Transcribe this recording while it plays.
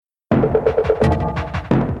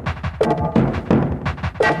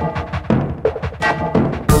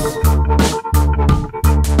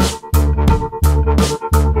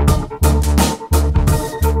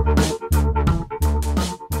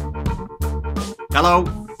Hello,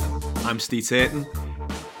 I'm Steve Turton.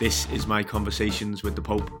 This is my Conversations with the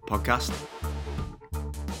Pope podcast.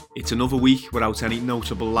 It's another week without any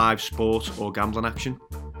notable live sport or gambling action,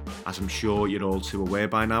 as I'm sure you're all too aware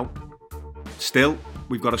by now. Still,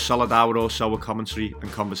 we've got a solid hour or so of commentary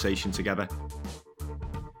and conversation together.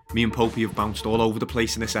 Me and Popey have bounced all over the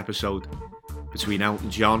place in this episode, between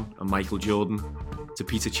Elton John and Michael Jordan, to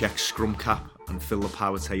Peter Cech's scrum cap and Phil the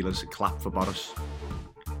Power Taylor's clap for Boris.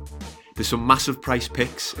 There's some massive price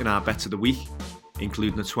picks in our bets of the week,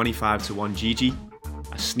 including a 25-1 Gigi,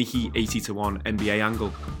 a sneaky 80-1 NBA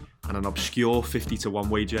angle, and an obscure 50-1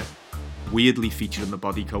 wager, weirdly featuring the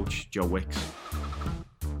body coach Joe Wicks.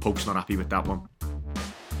 Pope's not happy with that one.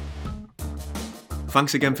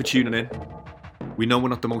 Thanks again for tuning in. We know we're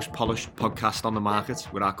not the most polished podcast on the market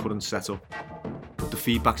with our current setup, but the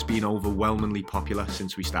feedback's been overwhelmingly popular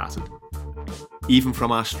since we started. Even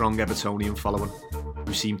from our strong Evertonian following,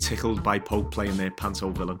 who seem tickled by Pope playing their panto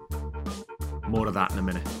villain. More of that in a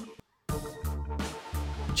minute.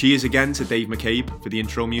 Cheers again to Dave McCabe for the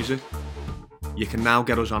intro music. You can now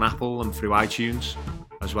get us on Apple and through iTunes,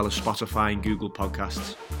 as well as Spotify and Google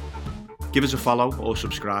Podcasts. Give us a follow or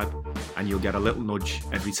subscribe, and you'll get a little nudge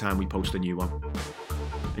every time we post a new one.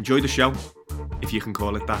 Enjoy the show, if you can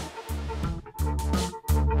call it that.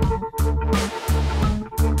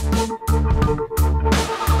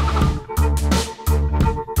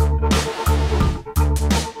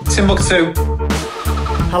 Timbuktu.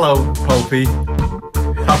 Hello, Popey.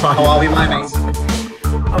 How are we, my mate?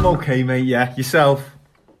 I'm okay, mate, yeah. Yourself?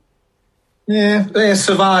 Yeah,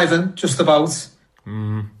 surviving, just about.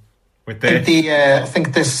 With this? I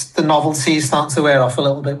think the novelty is starting to wear off a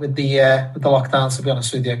little bit with the lockdown, to be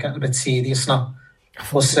honest with you. Getting a bit tedious now.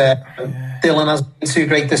 Plus, Dylan has been too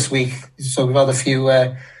great this week, so we've had a few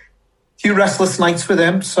restless nights with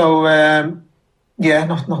him. So,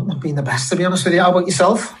 not been the best, to be honest with you. How about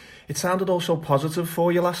yourself? It sounded all so positive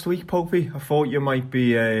for you last week, Popey. I thought you might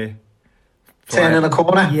be... turning a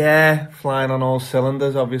corner? Yeah, flying on all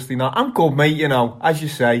cylinders, obviously not. I'm good, mate, you know, as you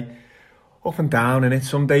say. Up and down in it.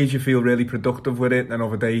 Some days you feel really productive with it, and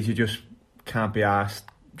other days you just can't be arsed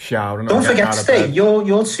showering. Don't forget, Steve,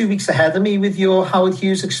 you're 2 weeks ahead of me with your Howard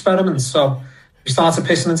Hughes experiment, so you started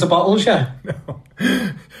pissing into bottles, yeah? No.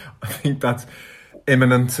 I think that's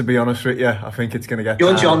imminent, to be honest with you. I think it's going to get...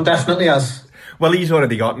 Your John definitely has. Well, he's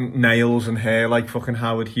already got nails and hair like fucking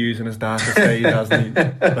Howard Hughes in his darkest days, hasn't he?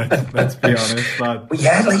 Let's be honest, lad. Well,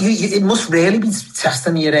 yeah, like it must really be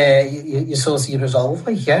testing your sort of your resolve,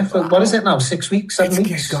 like, yeah. What is it now? 6 weeks, 7 weeks?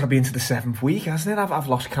 It's got to be into the 7th week, hasn't it? I've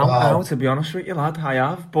lost count now, to be honest with you, lad. I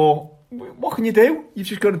have, but what can you do? You've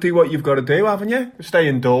just got to do what you've got to do, haven't you? Stay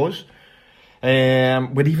indoors.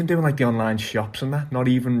 We're even doing like the online shops and that, not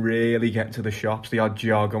even really getting to the shops, the odd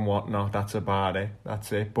jog and whatnot. That's about it.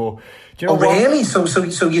 That's it. But do you know what? Really? So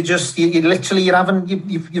you literally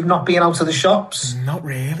you've not been out to the shops? Not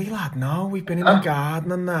really, lad. No, we've been in the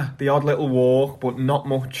garden and that, the odd little walk, but not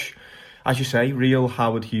much. As you say, real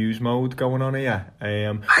Howard Hughes mode going on here.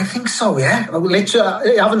 I think so. Yeah.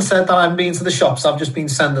 Literally, I haven't said that I've been to the shops. I've just been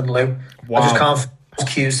sending Lou. Wow. I just can't find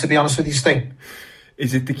queues, to be honest with you, Sting.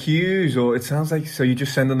 Is it the queues, or it sounds like so you're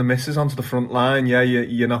just sending the missus onto the front line? Yeah,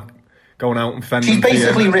 you're not going out and fending. She's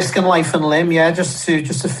basically risking life and limb, yeah, just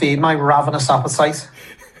to feed my ravenous appetite.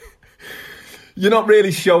 You're not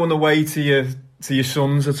really showing the way to your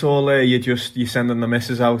sons at all. There, you're sending the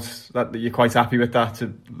missus out. That you're quite happy with that,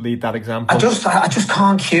 to lead that example. I just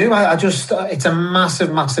can't queue. It's a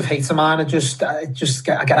massive hate of mine. I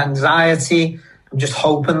get anxiety. I'm just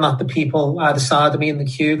hoping that the people either side of me in the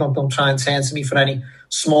queue don't try and turn to me for any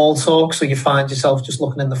small talk, so you find yourself just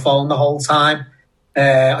looking in the phone the whole time.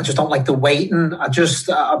 I just don't like the waiting. I've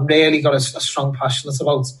really got a strong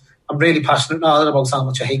I'm really passionate about how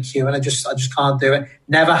much I hate queuing. I just can't do it.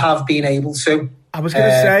 Never have been able to. I was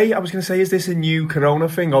gonna say, is this a new Corona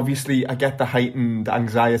thing? Obviously, I get the heightened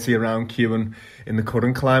anxiety around queuing in the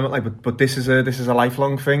current climate, but this is a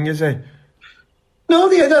lifelong thing, is it? No,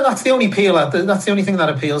 that's the only appeal. That's the only thing that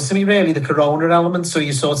appeals to me, really, the Corona element. So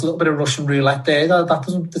you saw it's a little bit of Russian roulette there. That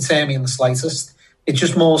doesn't deter me in the slightest. It's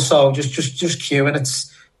just more so just queuing. It's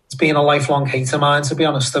been a lifelong hate of mine, to be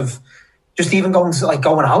honest. Of just even going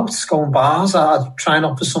bars. I try and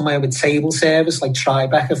opt for somewhere with table service, like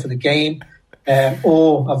Tribeca for the game.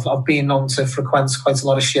 Or I've been known to frequent quite a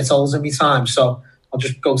lot of shitholes in my time. So I'll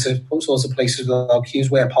just go to all sorts of places without queues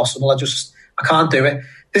where possible. I can't do it.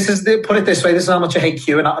 Put it this way, this is how much I hate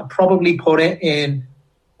queuing. I'd probably put it in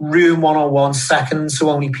room 101, second to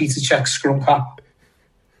only Peter Cech's scrum cap.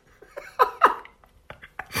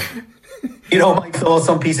 You know my thoughts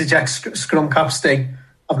on Peter Cech's scrum cap, Sting.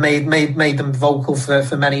 I've made them vocal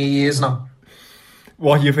for many years now.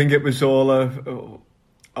 What, you think it was all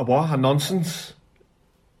a nonsense?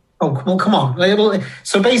 Oh, well, come on.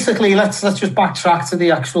 So basically, let's just backtrack to the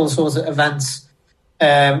actual sort of events.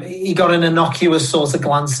 He got an innocuous sort of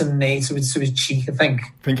glance in the knee to his cheek, I think.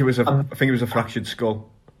 I think it was a fractured skull.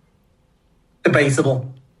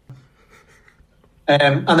 Debatable.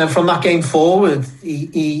 And then from that game forward,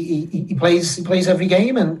 he plays every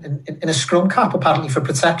game in a scrum cap, apparently for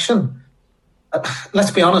protection.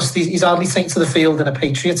 Let's be honest, he's hardly taken to the field in a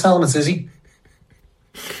Patriots helmet, is he?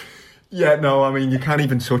 Yeah, no, I mean, you can't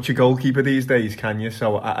even touch a goalkeeper these days, can you?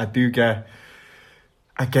 So I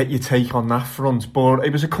get your take on that front, but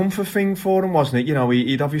it was a comfort thing for him, wasn't it? You know,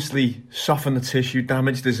 he'd obviously softened the tissue,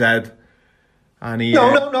 damaged his head, and he...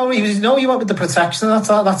 No, he went with the protection. That's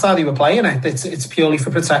how he were playing it. It's purely for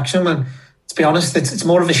protection, and to be honest, it's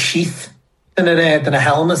more of a sheath than a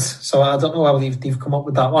helmet. So I don't know how they've come up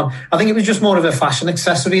with that one. I think it was just more of a fashion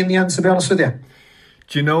accessory in the end, to be honest with you.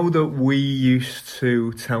 Do you know that we used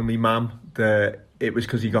to tell me mum that it was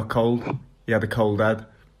because he got cold? He had a cold head.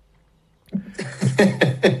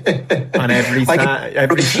 And every time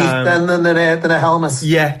than a helmet.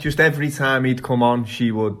 Yeah, just every time he'd come on,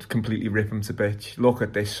 she would completely rip him to bits. Look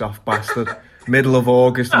at this soft bastard. Middle of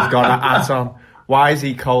August, he's got a hat on. Why is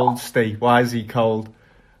he cold, Steve? Why is he cold?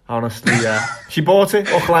 Honestly, yeah. She bought it.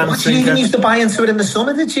 She even used to buy into it in the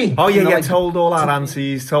summer, did she? Oh, yeah, told all our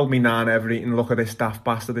aunties, told me nan everything. Look at this daft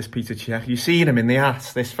bastard, this Peter Cech. You seen him in the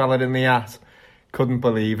hat, this fella in the hat. Couldn't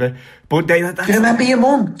believe it. But do you remember your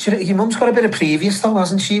mum? Your mum's got a bit of previous, though,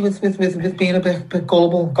 hasn't she, with being a bit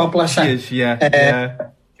gullible? God bless her. She is, yeah. Yeah. Do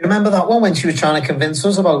you remember that one when she was trying to convince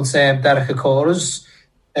us about Derek Akora's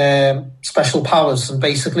special powers? And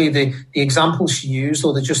basically the example she used,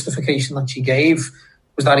 or the justification that she gave,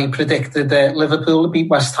 was that he predicted Liverpool would beat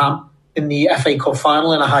West Ham in the FA Cup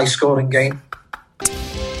final in a high-scoring game.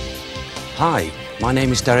 Hi, my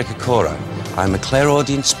name is Derek Akora. I'm a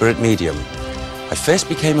clairaudient spirit medium. I first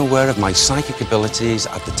became aware of my psychic abilities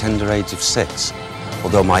at the tender age of 6.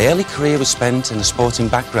 Although my early career was spent in a sporting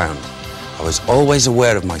background, I was always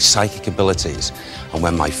aware of my psychic abilities. And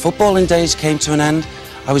when my footballing days came to an end,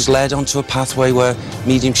 I was led onto a pathway where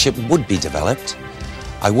mediumship would be developed.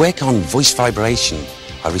 I work on voice vibration.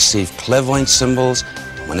 I receive clairvoyant symbols,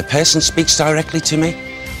 and when a person speaks directly to me,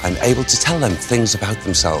 I'm able to tell them things about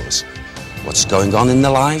themselves, what's going on in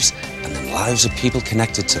their lives, and the lives of people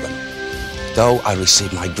connected to them. Though I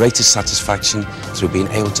receive my greatest satisfaction through being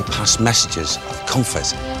able to pass messages of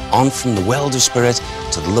comfort on from the world of spirit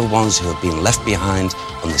to the loved ones who have been left behind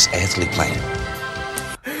on this earthly plane.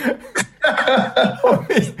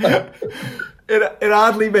 It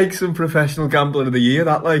hardly makes him professional gambler of the year,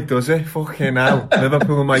 that, like, does it? Fucking hell.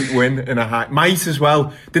 Liverpool might win in a high... Might as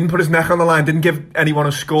well. Didn't put his neck on the line, didn't give anyone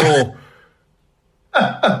a score.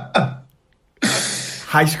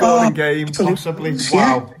 High-scoring game, possibly.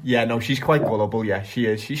 Wow. Yeah, no, she's quite gullible, yeah, she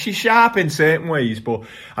is. She's sharp in certain ways, but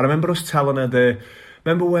I remember us telling her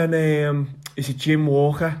Remember when, is it Jim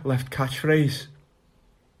Walker left catchphrase?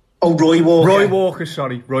 Oh, Roy Walker. Roy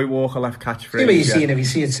Walker left catchphrase. Yeah, you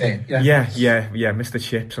see it saying. Yeah, Mr.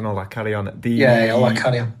 Chips and all that, carry on. All that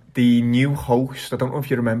carry on. The new host, I don't know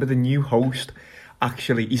if you remember, the new host,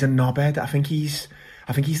 actually, he's a knobhead. I think he's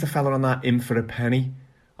the fella on that In For A Penny.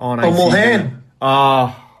 Oh, Mulhern.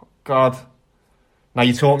 Oh, God. Now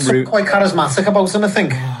you're talking route. Quite charismatic about him, I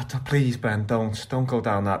think. Oh, please, Ben, don't go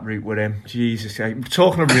down that route with him. Jesus,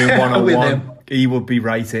 talking of Room 101, he would be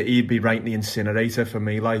right. He'd be right in the incinerator for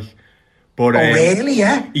me, like. But really?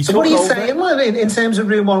 Yeah. So what are you saying, like, in terms of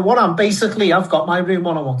Room 101? I've got my Room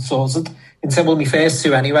 101 sorted. In terms of my first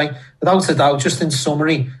two, anyway. Without a doubt, just in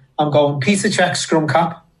summary, I'm going Peter Cech scrum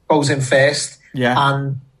cap goes in first,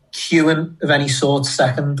 and queuing of any sort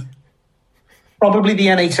second. Probably the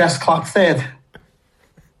NHS clap third.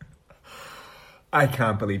 I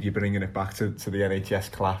can't believe you're bringing it back to the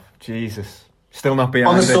NHS clap. Jesus. Still not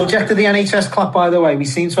behind it. On the it. subject of the NHS clap, by the way, we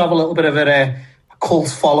seem to have a little bit of a cult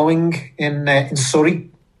following in Surrey,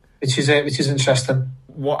 which is interesting.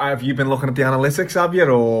 What, have you been looking at the analytics, have you?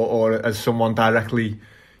 Or has someone directly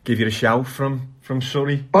give you a shout from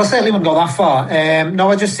Surrey? Well, I certainly wouldn't go that far.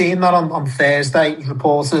 No, I just seen that on Thursday. It was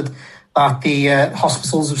reported that the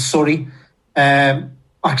hospitals of Surrey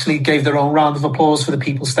actually gave their own round of applause for the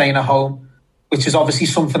people staying at home, which is obviously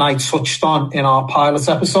something I touched on in our pilot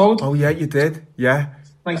episode. Oh, yeah, you did. Yeah.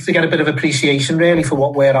 Nice to get a bit of appreciation, really, for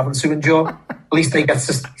what we're having to endure. At least they get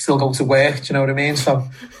to still go to work, do you know what I mean? So,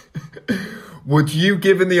 would you,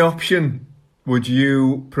 given the option, would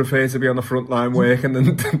you prefer to be on the front line working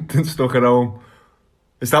than stuck at home?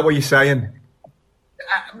 Is that what you're saying?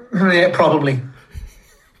 Yeah, probably.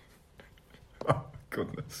 Oh,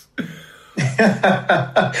 goodness.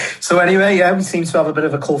 So anyway, yeah, we seem to have a bit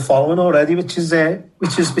of a cult following already, which is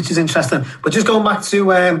interesting. But just going back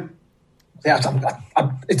to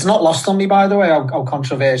it's not lost on me, by the way, how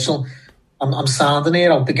controversial I'm sounding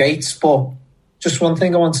here out the gates. But just one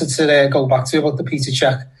thing I wanted to go back to about the Petr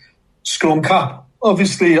Cech scrum cap.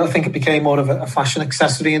 Obviously, I think it became more of a fashion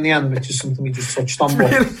accessory in the end, which is something we just touched on.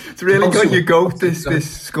 It's really got your goat,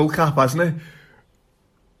 this skull cap, hasn't it?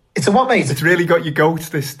 It's a what, mate? It's really got your goat,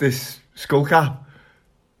 this skull cap.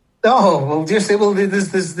 Oh, well,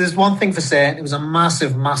 there's one thing for certain. It was a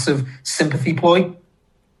massive, massive sympathy ploy.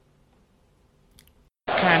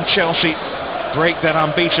 Can Chelsea break that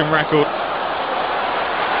unbeaten record?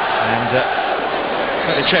 And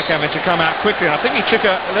Petr Cech having to come out quickly. And I think he took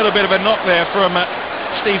a little bit of a knock there from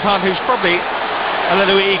Steve Hunt, who's probably a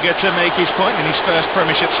little eager to make his point in his first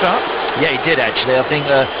Premiership start. Yeah, he did actually. I think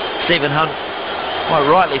Stephen Hunt quite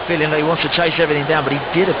rightly feeling that he wants to chase everything down, but he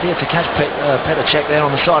did appear to catch Petr Cech there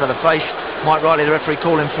on the side of the face. Mike Riley, the referee,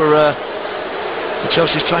 calling for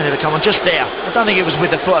Chelsea's trainer to come on just there. I don't think it was with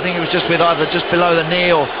the foot. I think it was just with either just below the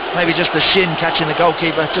knee or maybe just the shin catching the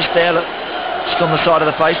goalkeeper just there, just on the side of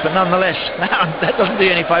the face. But nonetheless, that doesn't do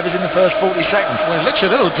any favours in the first 40 seconds. Well, it looks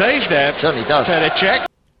a little dazed there. It certainly does. Petr Cech.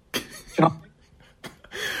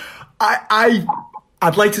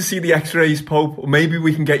 I'd like to see the x-rays, Pope. Maybe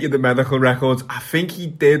we can get you the medical records. I think he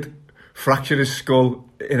did fracture his skull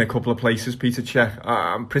in a couple of places, Petr Cech.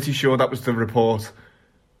 I'm pretty sure that was the report.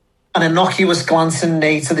 An innocuous glancing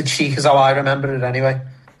knee to the cheek is how I remember it anyway.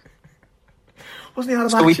 Wasn't he out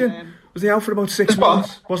of action? Was he out for about 6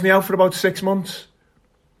 months? Wasn't he out for about 6 months?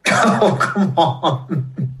 Oh, come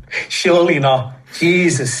on. Surely not.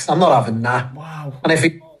 Jesus, I'm not having that. Wow. And if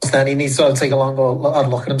he was, then he needs to take a longer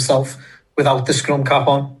look at himself without the scrum cap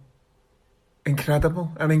on.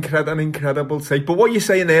 Incredible. An incredible take. But what you're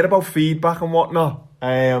saying there about feedback and whatnot,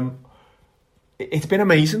 it's been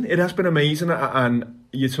amazing. It has been amazing. And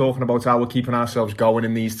you're talking about how we're keeping ourselves going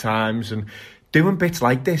in these times, and doing bits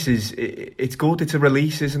like this it's good. It's a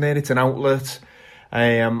release, isn't it? It's an outlet.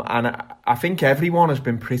 And I think everyone has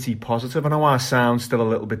been pretty positive. I know our sound's still a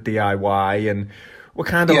little bit DIY, and we're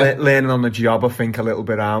kind of learning on the job, I think, a little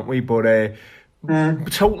bit, aren't we? But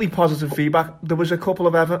totally positive feedback. There was a couple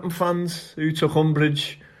of Everton fans who took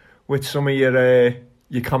umbrage with some of your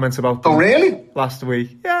comments about them. Oh, really? Last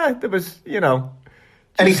week. Yeah, there was,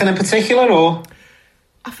 anything in particular, or?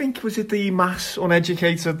 I think, was it the mass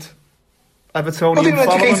uneducated Evertonian the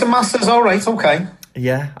uneducated masses, all right, okay.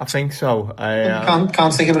 Yeah, I think so.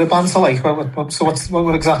 Can't take a bit of banter, like. So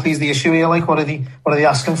what exactly is the issue here? Like, what are they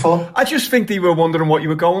asking for? I just think they were wondering what you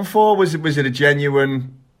were going for. Was it a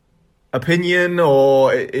genuine opinion,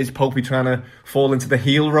 or is Popey trying to fall into the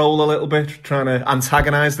heel role a little bit, trying to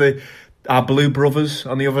antagonise our blue brothers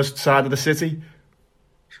on the other side of the city?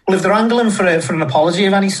 Well, if they're angling for an apology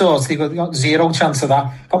of any sort, they've got zero chance of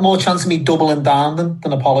that. Got more chance of me doubling down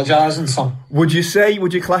than apologising. So, would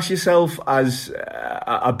you class yourself as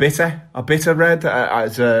a bitter red,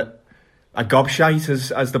 as a gobshite,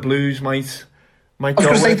 as the Blues might go? I was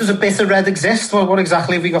going to say, does a bitter red exist? Well, what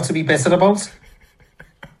exactly have we got to be bitter about?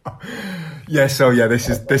 Yeah, so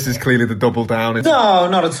this is clearly the double down. No,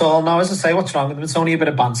 not at all. No, as I say, what's wrong with them? It's only a bit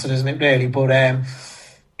of banter, isn't it, really? But I've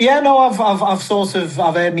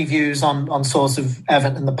heard my views on sort of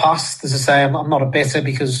Everton in the past. As I say, I'm not a bitter,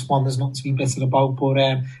 because one, there's nothing to be bitter about. But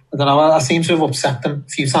I don't know. I seem to have upset them a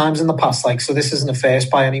few times in the past. So this isn't a first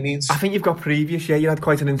by any means. I think you've got previous. Yeah, you had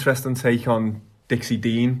quite an interesting take on Dixie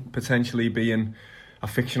Dean potentially being a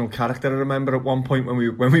fictional character. I remember at one point when we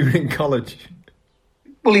were in college.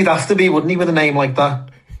 Well, he'd have to be, wouldn't he, with a name like that?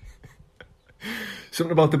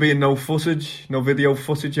 Something about there being no video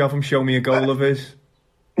footage of him. Show me a goal of his.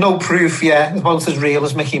 No proof, yeah. About as real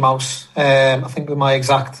as Mickey Mouse. I think with my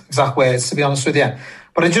exact words, to be honest with you.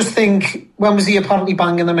 But I just think, when was he apparently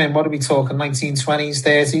banging them in? What are we talking? 1920s,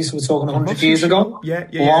 30s? We're talking 100 years ago. Yeah.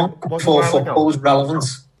 Long before football was relevant.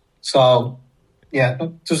 So, yeah,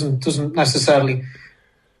 it doesn't necessarily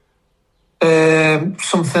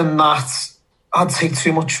something that I'd take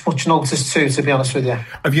too much notice to be honest with you.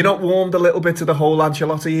 Have you not warmed a little bit to the whole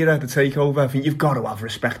Ancelotti era, the takeover? I think you've got to have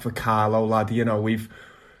respect for Carlo, lad. We've,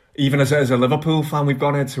 even as a Liverpool fan, we've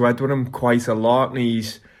gone head to head with him quite a lot, and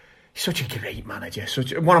he's such a great manager,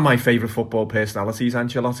 one of my favourite football personalities,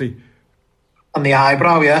 Ancelotti. And the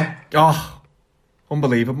eyebrow, yeah. Oh,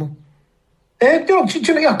 unbelievable.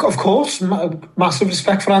 Of course, massive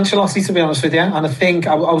respect for Ancelotti, to be honest with you. And I think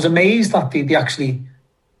I was amazed that they actually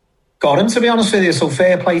got him, to be honest with you. So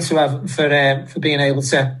fair play to Everton for being able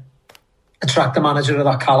to attract a manager of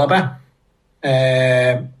that calibre.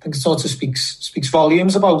 I think it sort of speaks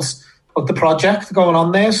volumes about the project going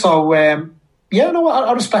on there. So yeah, no,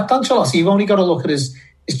 I respect Ancelotti. You've only got to look at his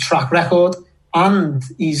track record, and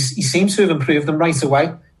he seems to have improved them right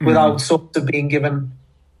away without sort of being given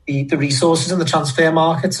the resources in the transfer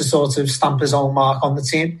market to sort of stamp his own mark on the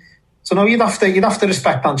team. So no, you'd have to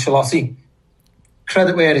respect Ancelotti.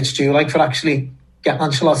 Credit where it's due, like, for actually getting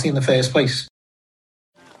Ancelotti in the first place.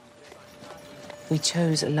 We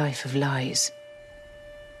chose a life of lies.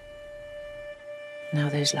 Now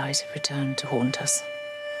those lies have returned to haunt us.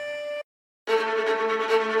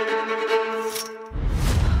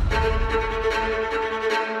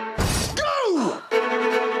 Go!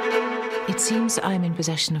 It seems I am in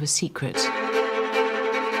possession of a secret.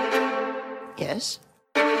 Yes?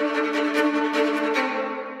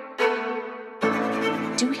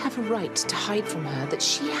 Do we have a right to hide from her that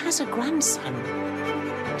she has a grandson?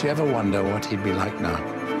 Do you ever wonder what he'd be like now?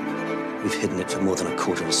 We've hidden it for more than a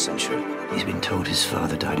quarter of a century. He's been told his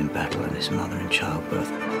father died in battle and his mother in childbirth.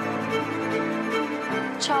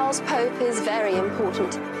 Charles Pope is very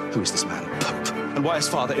important. Who is this man, Pope? And why is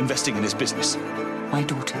father investing in his business? My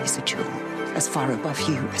daughter is a jewel, as far above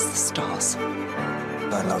you as the stars.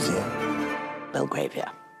 I love you.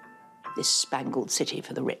 Belgravia, this spangled city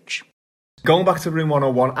for the rich. Going back to Room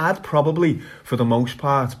 101, I'd probably, for the most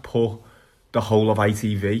part, put the whole of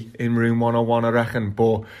ITV in Room 101, I reckon.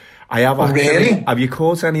 But I have actually... Really? Have you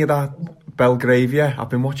caught any of that Belgravia? I've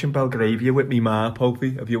been watching Belgravia with me ma,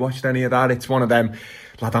 Popey. Have you watched any of that? It's one of them...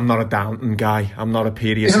 Lad, I'm not a Downton guy. I'm not a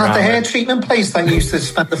period Isn't drama. that the hair treatment place that you used to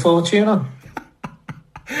spend a fortune on?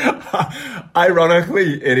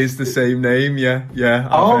 Ironically, it is the same name, yeah.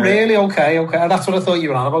 Oh, really? Okay. That's what I thought you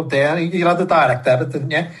were on about there. You had the direct debit,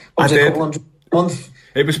 didn't you? I did. A couple hundred a month.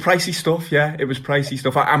 It was pricey stuff, yeah. It was pricey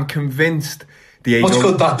stuff. I'm convinced the age... What's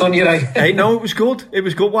good that done you, right? Hey, no, it was good. It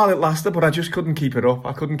was good while it lasted, but I just couldn't keep it up.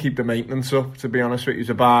 I couldn't keep the maintenance up, to be honest with you. It was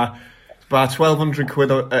about 1,200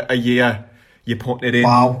 quid a year. You're putting it in.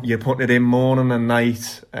 Wow. You're putting it in morning and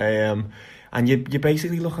night. And you're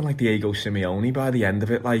basically looking like Diego Simeone by the end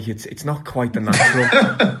of it. Like, it's not quite the natural...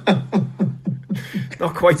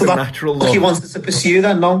 not quite the natural look. He wanted to pursue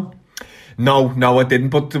then, no? No, I didn't.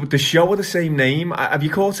 But the show of the same name, have you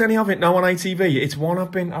caught any of it now on ITV? It's one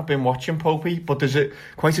I've been watching, Popey. But there's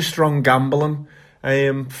quite a strong gambling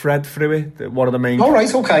thread through it. One of the main. Oh,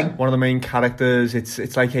 right, okay. One of the main characters.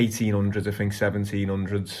 It's like 1800s, I think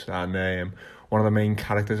 1700s, and one of the main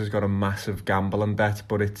characters has got a massive gambling debt.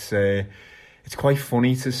 But it's quite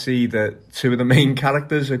funny to see that two of the main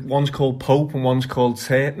characters, one's called Pope and one's called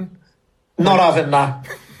Satan. Not having that.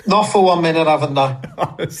 Not for 1 minute having that.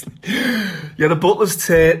 Honestly. Yeah, the butler's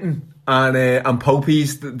Satan and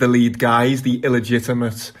Popey's the lead guy. He's the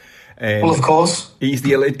illegitimate... well, of course. He's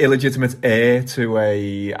the illegitimate heir to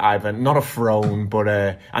either not a throne, but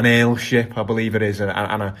an earlship, I believe it is, and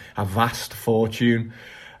a vast fortune.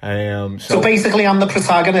 So basically, I'm the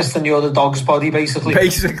protagonist and you're the dog's body, basically.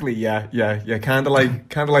 Basically, yeah. Kind of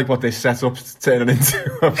like what this setup's turning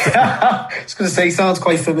into. I was going to say, sounds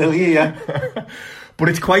quite familiar, yeah. But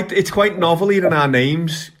it's quite novel hearing our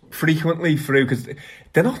names frequently through, because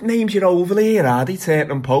they're not names you're overly here, are they? Satan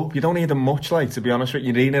and Pope. You don't hear them much, like, to be honest with you.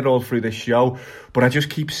 You're reading it all through this show. But I just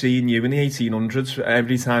keep seeing you in the 1800s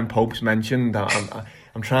every time Pope's mentioned.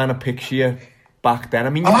 I'm trying to picture you back then. I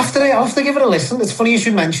mean, I'll have to give it a listen. It's funny you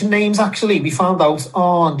should mention names, actually. We found out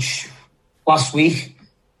last week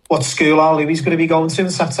what school our Louis going to be going to in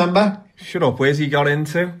September. Shut up. Where's he got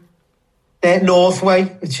into?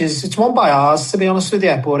 Northway, it's one by ours, to be honest with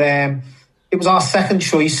you. But it was our second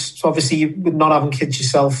choice. So obviously, you would not having kids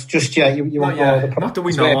yourself just yet. You won't know the not that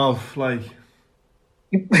we know of, like.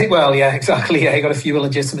 Well, yeah, exactly. Yeah, you got a few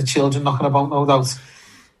illegitimate children knocking about, no doubt.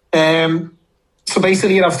 So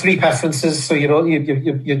basically, you have three preferences. So you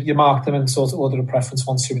mark them in sort of order of preference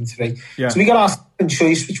 1, 2, and 3. Yeah. So we got our second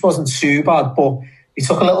choice, which wasn't too bad, but we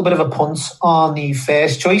took a little bit of a punt on the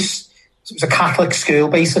first choice. So it was a Catholic school,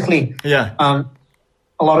 basically. Yeah. And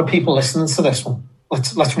a lot of people listening to this one.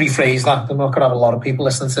 Let's rephrase that. I'm not going to have a lot of people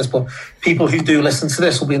listening to this, but people who do listen to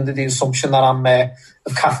this will be under the assumption that I'm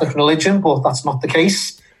of Catholic religion, but that's not the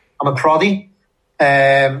case. I'm a proddy.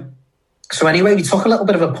 So anyway, we took a little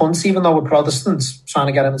bit of a punt, even though we're Protestants, trying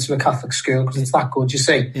to get him into a Catholic school because it's that good, you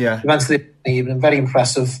see. Yeah. We went to the evening, very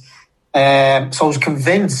impressive. So I was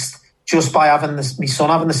convinced, just by having my son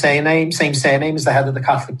having the same surname as the head of the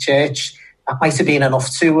Catholic Church, that might have been enough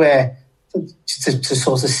to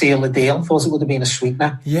sort of seal the deal. I thought it would have been a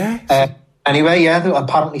sweetener. Yeah. Anyway, yeah,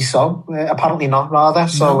 apparently so. Apparently not, rather.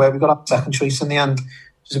 So we got our second choice in the end.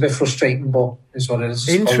 It was a bit frustrating, but it's what it is.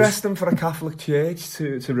 Interesting for a Catholic Church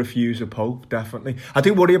to refuse a Pope, definitely. I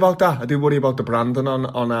do worry about that. I do worry about the branding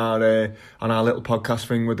on our little podcast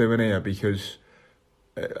thing we're doing here, because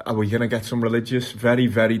are we going to get some religious, very,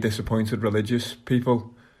 very disappointed religious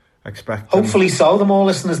people? Expect. Hopefully so. The more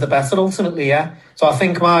listeners, the better. Ultimately, yeah. So I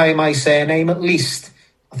think my surname, at least,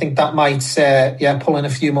 I think that might pull in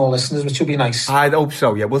a few more listeners, which will be nice. I hope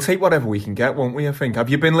so. Yeah, we'll take whatever we can get, won't we? I think. Have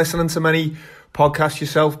you been listening to many podcasts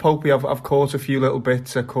yourself, Popey? I've caught a few little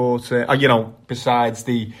bits. I caught, besides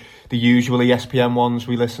the usual ESPN ones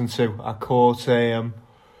we listen to, I caught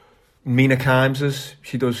Mina Kimes's.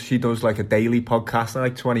 She does like a daily podcast,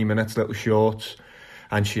 like 20 minutes, little shorts.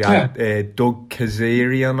 And she had Doug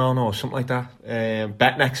Kazarian on or something like that,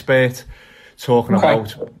 betting expert, talking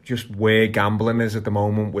about just where gambling is at the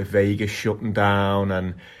moment with Vegas shutting down.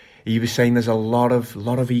 And he was saying there's a lot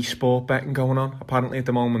of e-sport betting going on apparently at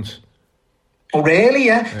the moment. Oh really?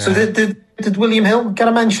 Yeah. So did William Hill get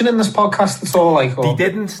a mention in this podcast at all? He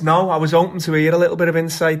didn't. No, I was open to hear a little bit of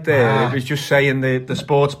insight there. It was just saying the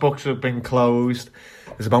sports books have been closed.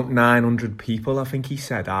 There's about 900 people, I think he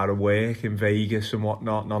said, out of work in Vegas and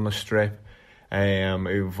whatnot, and on the Strip,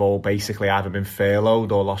 who've all basically either been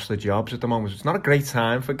furloughed or lost their jobs at the moment. It's not a great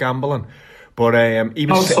time for gambling. But he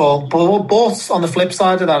was... Not at all. But on the flip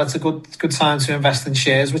side of that, it's a good time to invest in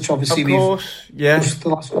shares, which obviously we've pushed the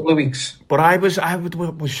last couple of weeks. But I was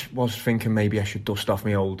thinking maybe I should dust off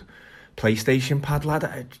my old PlayStation pad, lad.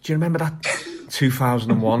 Do you remember that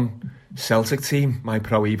 2001 Celtic team, my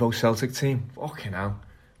Pro Evo Celtic team? Fucking hell.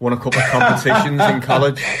 Won a couple of competitions in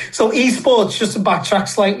college. So esports, just to backtrack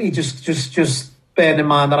slightly, just bearing in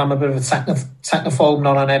mind that I'm a bit of a technophobe,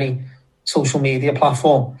 not on any social media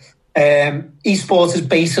platform. Esports is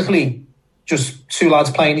basically just two lads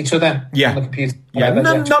playing each other on the computer. Yeah,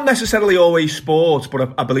 not necessarily always sports,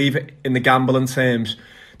 but I believe in the gambling terms,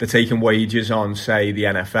 they're taking wagers on, say, the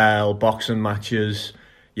NFL, boxing matches,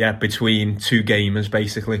 between two gamers,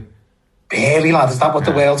 basically. Really, lad? Is that what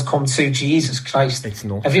the world's come to? Jesus Christ! It's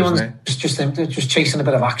nuts. Everyone's just chasing a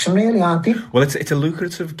bit of action, really, aren't they? Well, it's a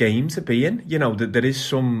lucrative game to be in. You know, there's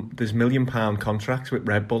 £1 million contracts with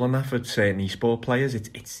Red Bull and that for certain esport players.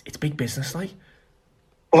 It's big business, like.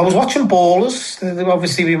 Well, I was watching Ballers.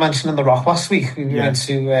 Obviously, we mentioned in The Rock last week. We went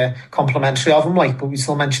to complimentary of them, but we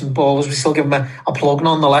still mentioned Ballers. We still give them a plug,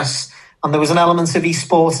 nonetheless. And there was an element of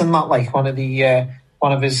esports in that, like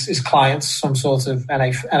one of his clients, some sort of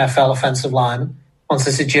NFL offensive lineman,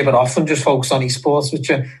 wanted to jib it off and just focus on esports, which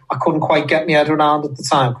I couldn't quite get my head around at the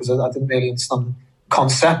time because I didn't really understand the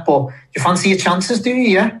concept. But do you fancy your chances, do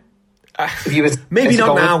you? Yeah. If you were maybe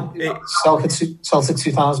not now. Celtic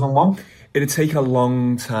 2001. It'd take a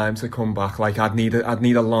long time to come back. Like I'd need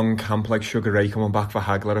a long camp like Sugar Ray coming back for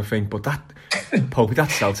Hagler, I think. But that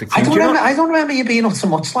Celtic team. I don't remember you being up to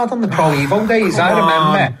much, lad, on the Pro Evo days. I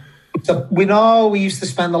remember. So we used to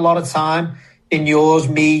spend a lot of time in yours,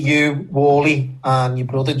 me, you, Wally, and your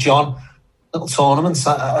brother John, little tournaments.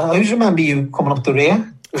 I always remember you coming up the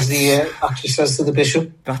rear, as the actress says to the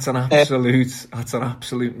bishop. That's an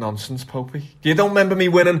absolute nonsense, Popey. You don't remember me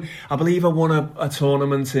winning? I believe I won a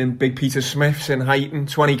tournament in Big Peter Smith's in Huyton,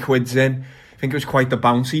 20 quid's in. I think it was quite the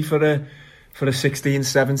bounty for a 16,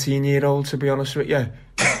 17-year-old, to be honest with you.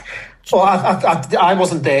 Well, I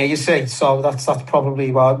wasn't there, you see, so that's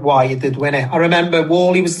probably why you did win it. I remember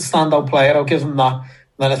Wally was the standout player, I'll give him that. And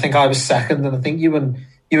then I think I was second, and I think you and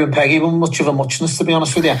Peggy were much of a muchness, to be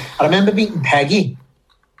honest with you. I remember beating Peggy.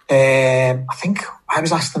 I think I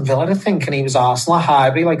was Aston Villa, and he was Arsenal at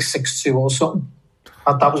Highbury, like 6-2 or something.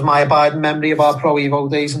 That was my abiding memory of our Pro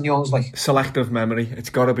Evo days, and yours, like. Selective memory. It's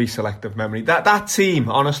got to be selective memory. That team,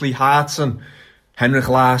 honestly, Hartson, Henrik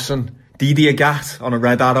Larsson, Didier Gat on a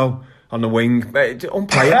red arrow. On the wing,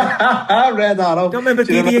 unplayable. Red arrow. Don't remember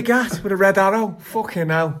Didier Gat with a red arrow? Fucking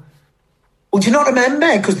hell. Well, do you not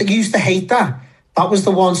remember? Because they used to hate that. That was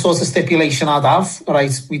the one sort of stipulation I'd have.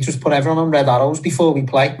 Right, we just put everyone on red arrows before we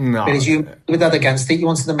play. No. Because you were that against it. You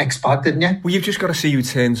wanted the mixed bag, didn't you? Well, you've just got to see who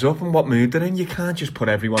turns up and what mood they're in. You can't just put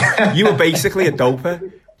everyone. You were basically a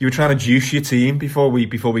doper. You were trying to juice your team before we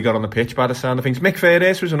got on the pitch, by the sound of things. Mick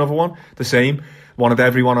Fairhurst was another one, the same. Wanted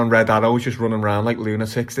everyone on red arrows just running around like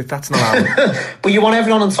lunatics. That's not how... But you want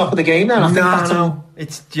everyone on top of the game then? No.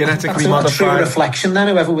 It's genetically modified. That's a true reflection then,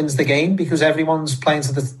 whoever wins the game, because everyone's playing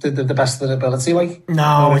to the best of their ability. Like.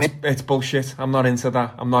 No, it's bullshit. I'm not into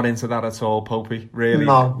that. I'm not into that at all, Popey. Really?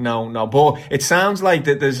 No. But it sounds like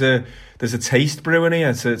that there's a taste brewing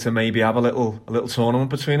here to maybe have a little tournament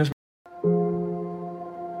between us.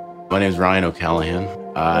 My name's Ryan O'Callaghan.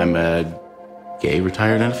 I'm a gay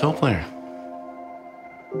retired NFL player.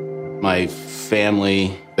 My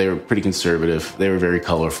family, they were pretty conservative. They were very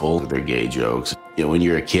colorful with their gay jokes. You know, when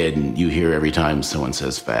you're a kid and you hear every time someone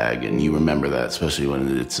says fag, and you remember that, especially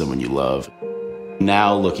when it's someone you love.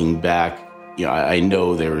 Now looking back, I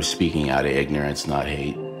know they were speaking out of ignorance, not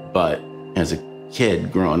hate. But as a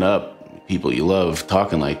kid growing up, people you love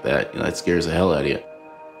talking like that, that scares the hell out of you.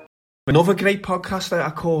 Another great podcast I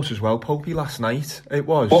caught as well, Popey, last night. It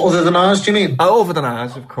was. What, other than ours, do you mean? Oh, other than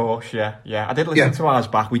ours, of course, yeah. I did listen to ours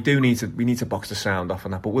back. We need to box the sound off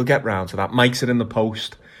on that, but we'll get round to that. Mike's it in the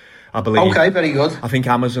post, I believe. Okay, very good. I think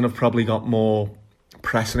Amazon have probably got more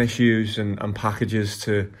pressing issues and packages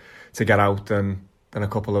to get out than a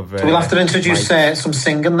couple of... So we'll have to introduce some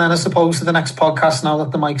singing then, I suppose, to the next podcast now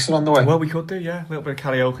that the mics are on the way. Well, we could do, yeah. A little bit of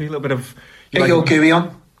karaoke, a little bit of... Get your gooey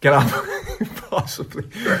on. Get up, possibly.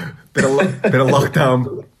 Bit of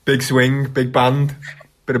lockdown, big swing, big band,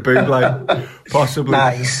 bit of bootleg, possibly.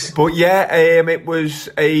 Nice. But yeah, it was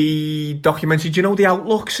a documentary. Do you know the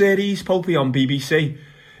Outlook series, Popey, on BBC?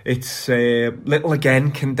 It's little,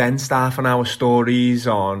 again, condensed half-an-hour stories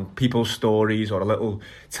on people's stories or a little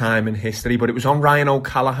time in history. But it was on Ryan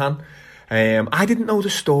O'Callaghan. I didn't know the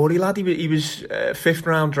story, lad. He was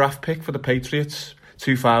fifth-round draft pick for the Patriots.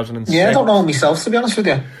 2006. Yeah, I don't know myself, to be honest with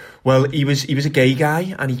you. Well, he was a gay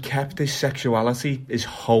guy, and he kept his sexuality his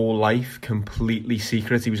whole life completely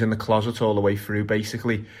secret. He was in the closet all the way through,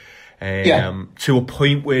 basically. To a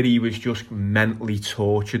point where he was just mentally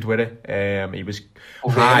tortured with it. He was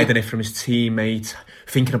hiding it from his teammates,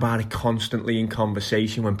 thinking about it constantly in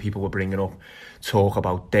conversation when people were bringing up talk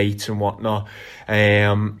about dates and whatnot.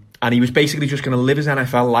 And he was basically just going to live his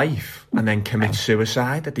NFL life and then commit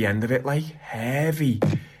suicide at the end of it. Like,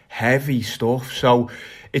 heavy stuff. So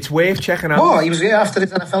it's worth checking out. Oh, he was after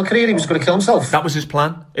his NFL career, he was going to kill himself. That was his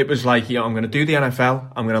plan. It was like, I'm going to do the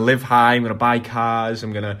NFL. I'm going to live high. I'm going to buy cars.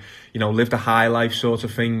 I'm going to, live the high life sort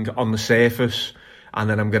of thing on the surface. And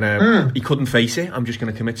then I'm going to... He couldn't face it. I'm just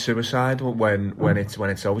going to commit suicide when it's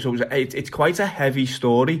over. So it's quite a heavy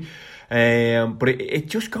story. But it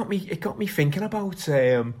just got me thinking about...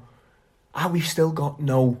 we've still got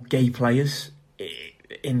no gay players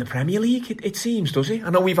in the Premier League, it seems, does it? I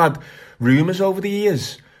know we've had rumours over the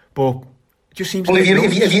years, but it just seems... Well,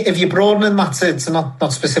 if you're broadening that to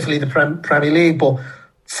not specifically the Premier League, but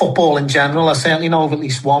football in general, I certainly know of at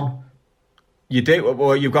least one. You do?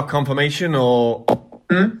 Or you've got confirmation, or...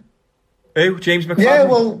 Who? James McFadden? Yeah,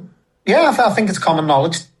 well, I think it's common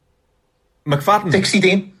knowledge. McFadden? Dixie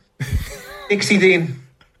Dean. Dixie Dean.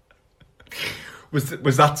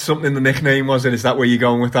 Was that something the nickname, was it? Is that where you're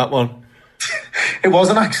going with that one? It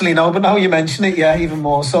wasn't actually, no, but now you mention it, yeah, even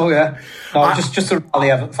more so, yeah. No, just to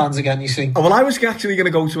rally Everton fans again, you see. Well, I was actually going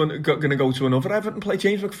to go to another Everton play.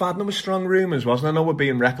 James McFadden was strong rumours, wasn't I? I know we're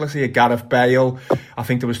being reckless here. Gareth Bale. I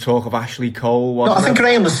think there was talk of Ashley Cole, wasn't I think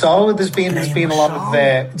Graham Lassau. There's been a lot of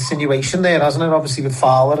insinuation there, hasn't it? Obviously with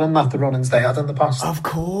Fowler and that, the run-ins they had in the past. Of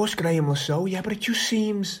course, Graham Lassau, yeah, but it just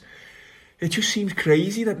seems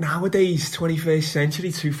crazy that nowadays, 21st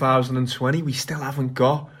century, 2020, we still haven't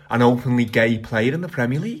got an openly gay player in the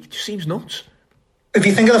Premier League. It just seems nuts. If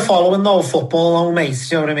you think of the following, though, football,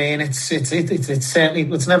 mate, you know what I mean? It's certainly,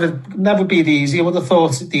 it's never been easy. I would have thought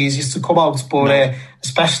it's the easiest to come out, but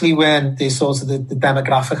especially when the sort of the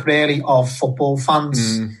demographic, really, of football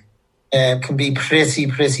fans can be pretty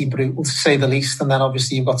brutal, to say the least. And then,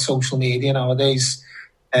 obviously, you've got social media nowadays.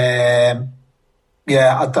 That'd be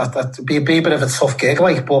a bit of a tough gig,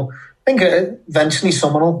 like, but I think eventually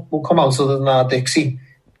someone will come out other than our Dixie.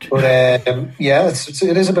 But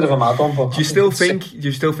it is a bit of a mad one. But do you still think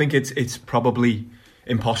it's probably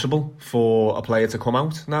impossible for a player to come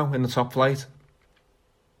out now in the top flight?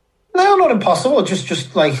 No, not impossible.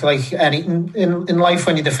 Just like anything in life,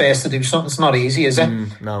 when you're the first to do something, it's not easy, is it?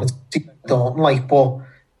 No. But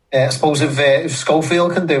I suppose if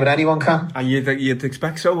Schofield can do it, anyone can. You'd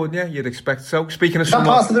expect so, wouldn't you? You'd expect so. Speaking of, is that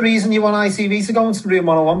part of the reason you want ITV to go into Room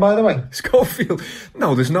 101, by the way? Schofield?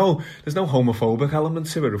 No, there's no homophobic element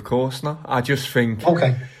to it, of course not. I just think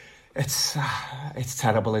it's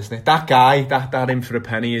terrible, isn't it? That guy, that in for a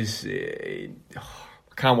penny is... I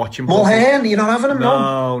can't watch him. Mulhern, you're not having him,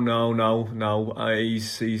 no.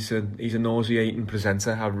 He's a nauseating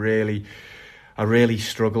presenter. I really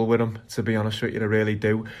struggle with him, to be honest with you. I really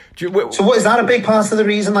do. So what, is that a big part of the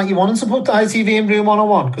reason that you wanted to put the ITV in Room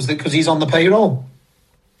 101? Because he's on the payroll?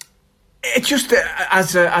 It's just,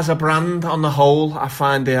 as a brand on the whole, I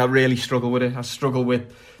find I really struggle with it. I struggle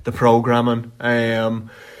with the programming.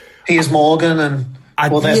 Piers Morgan and...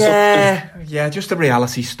 just the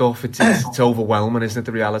reality stuff. It's overwhelming, isn't it,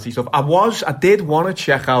 the reality stuff? I did want to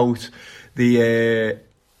check out the...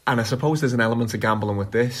 and I suppose there's an element of gambling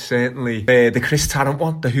with this, certainly. The Chris Tarrant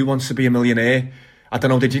one, the Who Wants to Be a Millionaire. I don't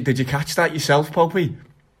know, did you catch that yourself, Popey?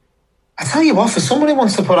 I tell you what, for somebody who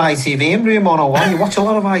wants to put ITV in Room 101, you watch a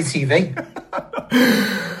lot of ITV.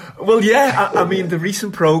 Well, yeah, I mean, the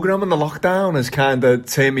recent programme and the lockdown has kind of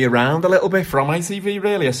turned me around a little bit from ITV,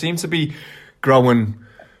 really. I seem to be growing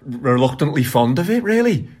reluctantly fond of it,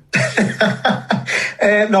 really.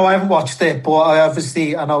 No, I haven't watched it, but I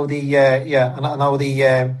know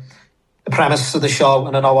the premise of the show,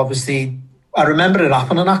 and I know obviously I remember it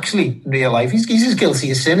happening actually in real life. He's as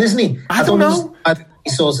guilty as sin, isn't he? I don't know. He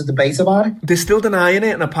saw a debate about it. They're still denying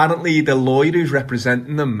it, and apparently the lawyer who's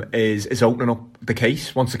representing them is opening up the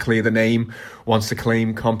case, wants to clear the name, wants to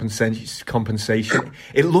claim compensation.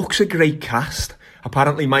 It looks a great cast.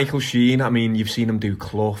 Apparently Michael Sheen, I mean, you've seen him do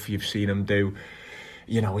Clough, you've seen him do,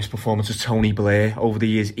 his performance as Tony Blair over the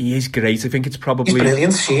years. He is great. I think it's probably... He's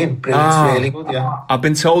brilliant, Sheen. Brilliant, really good, yeah. I've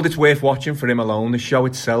been told it's worth watching for him alone. The show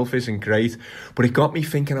itself isn't great, but it got me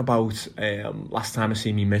thinking about last time I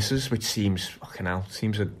seen me missus, which seems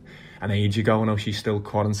an age ago. I know she's still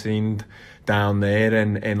quarantined down there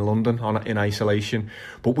in London in isolation.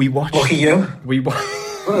 But we watched... Lucky you.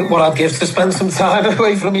 What I'd give to spend some time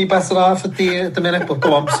away from me better half at the minute, but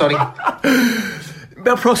go on, sorry.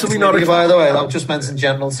 Well, possibly not. By the way, I'll just mention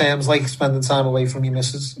general terms like spending time away from your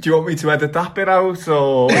missus. Do you want me to edit that bit out,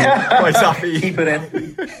 or quite happy? Keep it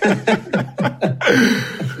in.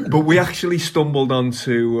 But we actually stumbled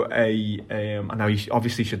onto I know you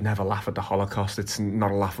obviously should never laugh at the Holocaust. It's not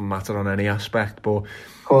a laughing matter on any aspect, but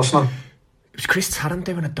of course not. It was Chris Tarrant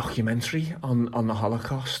doing a documentary on the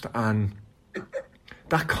Holocaust, and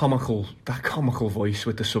that comical voice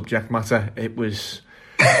with the subject matter, it was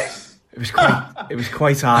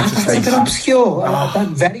quite hard to say. It's a bit obscure,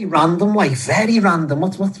 very random. What's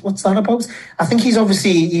that about? I think he's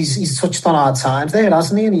touched on hard times there,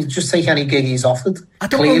 hasn't he? And he's just take any gig he's offered. I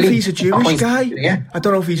don't know if he's a Jewish guy. Yeah. I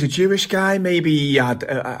don't know if he's a Jewish guy. Maybe he had.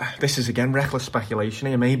 This is again reckless speculation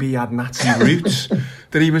here. Maybe he had Nazi roots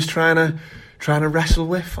that he was trying to wrestle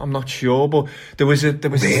with. I'm not sure, but there was a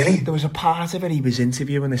part of it. He was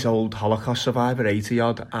interviewing this old Holocaust survivor,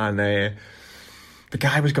 80-odd, and the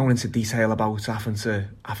guy was going into detail about having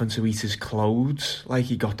to eat his clothes, like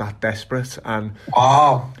he got that desperate. And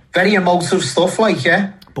very emotive stuff, like,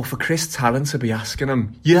 yeah. But for Chris Tarrant to be asking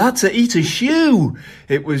him, you had to eat a shoe,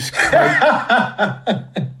 it was quite...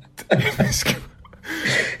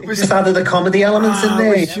 It was just added the comedy elements in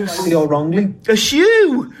there. Just all wrongly. A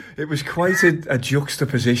shoe. It was quite a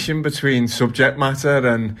juxtaposition between subject matter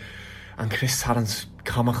and Chris Tarrant's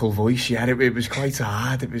comical voice. Yeah, it was quite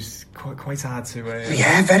hard. It was quite hard to.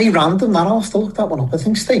 Yeah, very random. I'll have to look that one up, I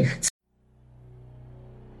think, Steve.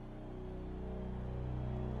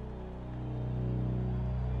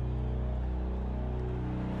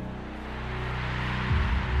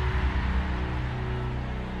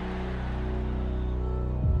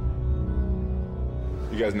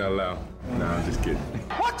 You guys not allowed? Nah, I'm just kidding.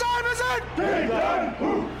 What time is it? Game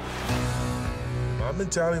time! My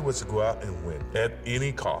mentality was to go out and win at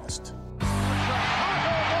any cost.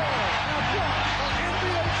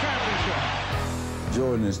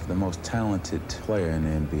 Jordan is the most talented player in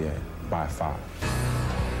the NBA by far.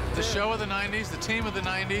 The show of the 90s, the team of the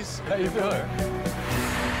 90s. How you feeling?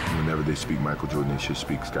 Whenever they speak Michael Jordan, they should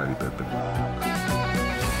speak Scottie Pippen.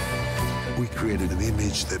 We created an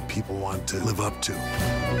image that people want to live up to.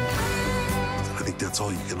 I think that's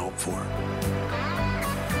all you can hope for.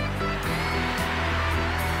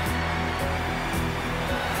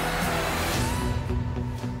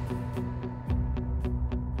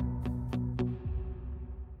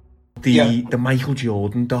 The Michael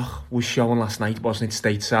Jordan doc was shown last night, wasn't it?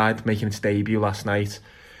 Stateside, making its debut last night.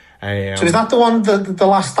 So is that the one, the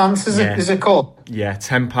Last Dance, is it called? Yeah,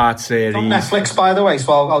 10-part series. It's on Netflix, by the way,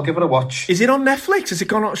 so I'll give it a watch. Is it on Netflix? Has it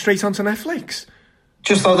gone straight onto Netflix?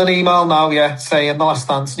 Just had an email now, yeah, saying The Last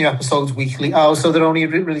Dance, new episodes weekly. Oh, so they're only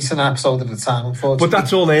releasing an episode at a time, unfortunately. But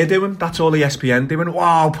that's all they're doing. That's all ESPN doing.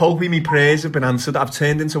 Wow, Popey, me prayers have been answered. I've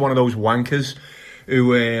turned into one of those wankers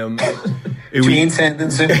who turned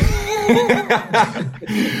into...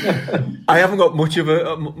 I haven't got much of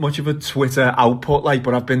a Twitter output,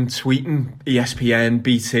 but I've been tweeting ESPN,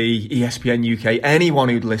 BT, ESPN UK, anyone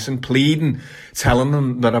who'd listen, pleading, telling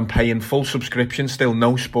them that I'm paying full subscription, still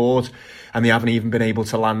no sport, and they haven't even been able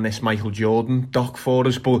to land this Michael Jordan doc for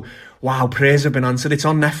us. But wow, prayers have been answered. It's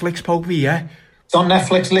on Netflix, Popey, yeah? It's on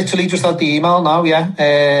Netflix, literally just had the email now,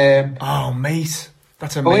 yeah. Oh, mate.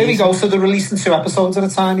 That's amazing. Oh, here we go. So they're releasing 2 episodes at a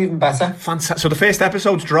time, even better. Fantastic. So the first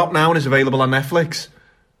episode's dropped now and is available on Netflix?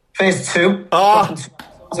 First 2. 2 episodes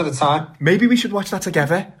at a time. Maybe we should watch that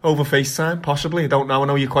together over FaceTime, possibly. I don't know. I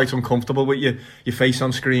know you're quite uncomfortable with your face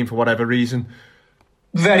on screen for whatever reason.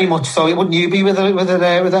 Very much so. Wouldn't you be with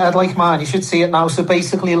a head like mine? You should see it now. So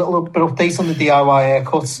basically a little bit update on the DIY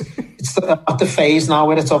haircuts. It's at the phase now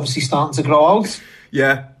where it's obviously starting to grow out.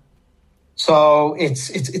 Yeah. So it's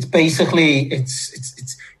basically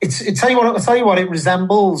tell you what it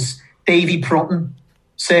resembles Davy Prutton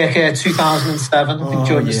circa 2007 I think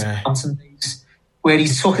during the Southampton days, where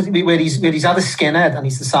he's had a skinhead and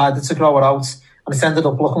he's decided to grow it out and it's ended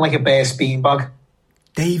up looking like a burst beanbag.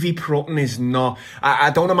 Davy Prutton is not... I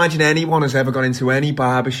don't imagine anyone has ever gone into any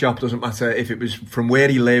barbershop, doesn't matter if it was from where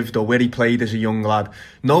he lived or where he played as a young lad.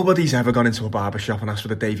 Nobody's ever gone into a barbershop and asked for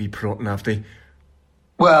the Davy Prutton, have they?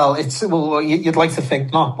 Well, you'd like to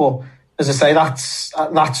think not, but as I say,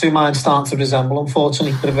 that's who mine's starting to resemble,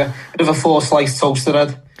 unfortunately. Bit of a 4-slice toaster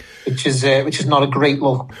head, which is not a great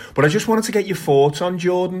look. But I just wanted to get your thoughts on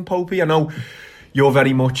Jordan, Popey. I know...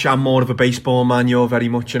 I'm more of a baseball man, you're very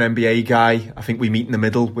much an NBA guy. I think we meet in the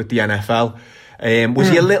middle with the NFL. Was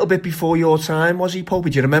he a little bit before your time, was he,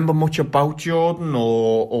 Popey? Do you remember much about Jordan,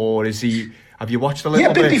 or is he... Have you watched a little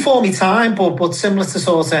bit? Yeah, a bit before my time, but similar to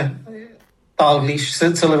sort of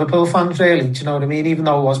Dalglish to Liverpool fans, really. Do you know what I mean? Even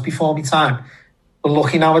though it was before my time. We're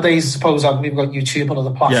lucky nowadays, I suppose, we've got YouTube and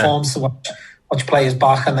other platforms to watch players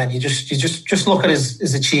back, and then you just look at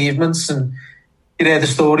his achievements and you hear the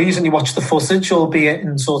stories and you watch the footage, albeit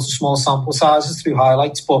in sort of small sample sizes through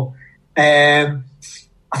highlights. But I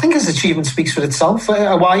think his achievement speaks for itself.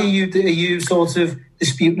 Why are you sort of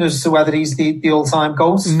disputing as to whether he's the all-time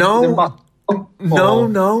GOAT? No.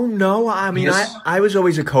 I mean, I was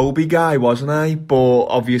always a Kobe guy, wasn't I? But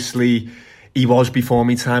obviously, he was before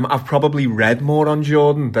me time. I've probably read more on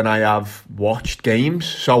Jordan than I have watched games,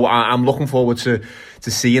 so I'm looking forward to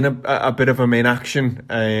seeing a bit of him in action.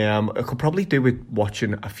 I could probably do with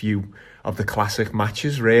watching a few of the classic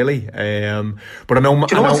matches, really. But I know.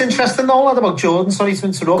 Do you know what's interesting, though, lad, about Jordan? Sorry to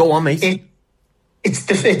interrupt. Go on, mate.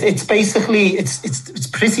 It's basically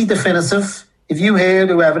pretty definitive. If you hear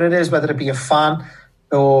whoever it is, whether it be a fan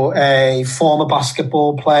or a former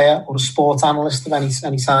basketball player or a sport analyst of any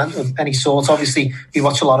sort, obviously we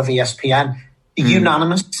watch a lot of ESPN.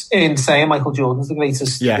 Unanimous in saying Michael Jordan's the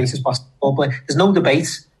greatest basketball player. There's no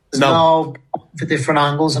debate. There's no for different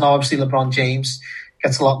angles, and obviously LeBron James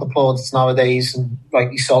gets a lot of plaudits nowadays, and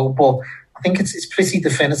rightly so. But I think it's pretty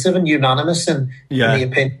definitive and unanimous in the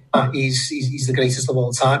opinion that he's the greatest of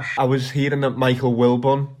all time. I was hearing that Michael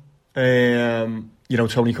Wilbon,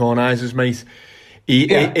 Tony Kornheiser's mate,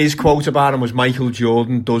 his quote about him was, Michael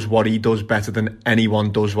Jordan does what he does better than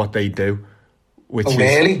anyone does what they do.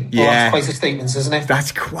 Really? That's quite a statement, isn't it?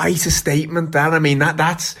 That's quite a statement, that. I mean,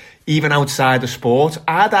 that's even outside of sport.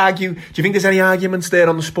 I'd argue, do you think there's any arguments there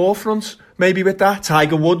on the sport front, maybe with that?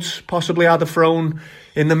 Tiger Woods possibly had a thrown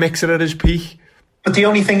in the mixer at his peak. But the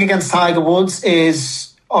only thing against Tiger Woods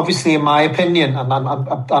is, obviously, in my opinion, and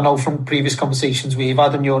I know from previous conversations we've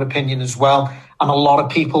had, in your opinion as well, and a lot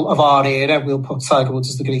of people of our era will put Tiger Woods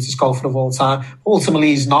as the greatest golfer of all time. Ultimately,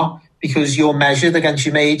 he's not, because you're measured against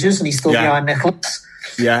your majors and he's still behind Nicklaus.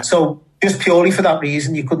 Yeah. So just purely for that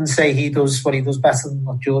reason, you couldn't say he does what he does better than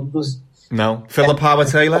what Jordan does. No. Philip Howard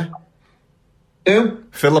Taylor? Who?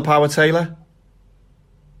 Philip Howard Taylor?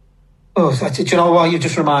 Oh, do you know what? You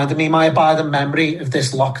just reminded me. My abiding memory of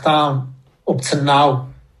this lockdown up to now,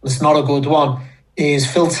 it's not a good one,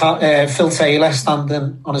 is Phil Taylor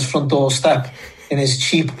standing on his front doorstep in his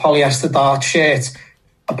cheap polyester dart shirt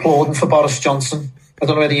applauding for Boris Johnson. I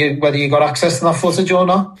don't know whether you got access to that footage or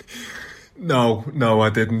not. No, I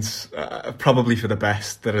didn't. Probably for the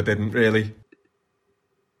best that I didn't, really.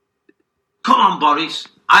 Come on, Boris.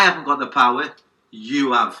 I haven't got the power.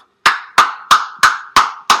 You have.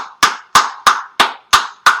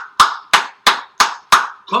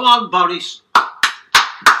 Come on, Boris.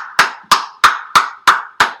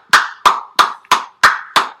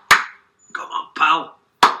 Come on, pal.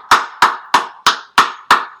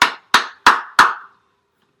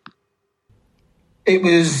 It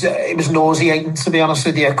was nauseating, to be honest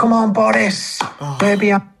with you. Come on, Boris. Where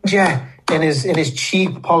behind you? In his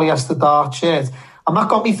cheap polyester dart shirt. And that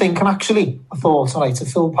got me thinking, actually. I thought, all right, to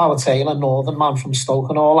Phil Howard Taylor, Northern man from Stoke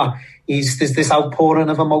and all that, there's this outpouring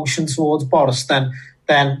of emotion towards Boris, then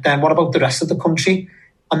what about the rest of the country?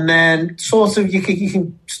 And then sort of you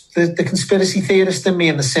can the conspiracy theorist in me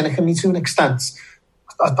and the cynic in me to an extent,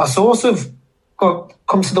 I sort of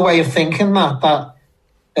come to the way of thinking that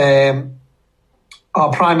our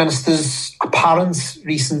Prime Minister's apparent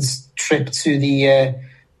recent trip to the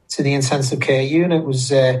intensive care unit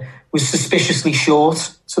was suspiciously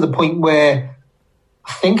short, to the point where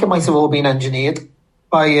I think it might have all been engineered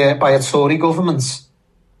by a Tory government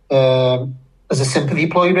as a sympathy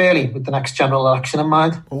ploy, really, with the next general election in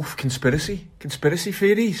mind. Oh, conspiracy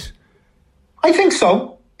theories. I think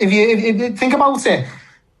so. If you think about it,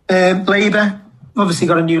 Labour obviously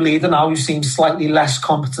got a new leader now who seems slightly less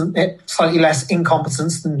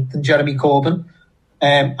incompetent than Jeremy Corbyn.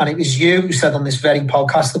 And it was you who said on this very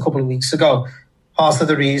podcast a couple of weeks ago, part of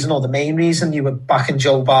the reason, or the main reason, you were backing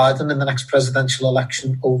Joe Biden in the next presidential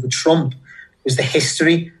election over Trump was the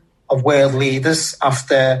history of world leaders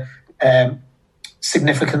after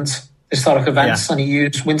significant historic events. And he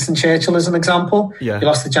used Winston Churchill as an example. He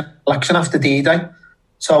lost the general election after D-Day.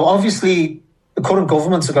 So obviously the current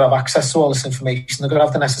governments are going to have access to all this information. They're going to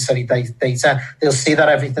have the necessary data. They'll see that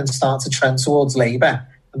everything's starting to trend towards Labour.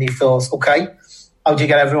 And he feels, okay, how do you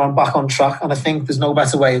get everyone back on track? And I think there's no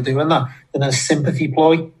better way of doing that than a sympathy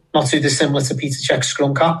ploy, not too dissimilar to Peter Cech's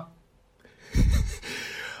scrum cap.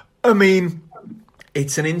 I mean,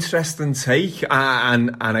 it's an interesting take,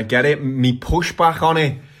 and I get it. Me pushback on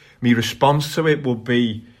it, me response to it would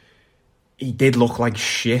be, he did look like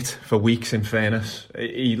shit for weeks, in fairness.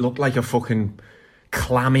 He looked like a fucking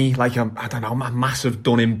clammy, like a massive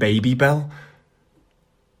done-in baby bell.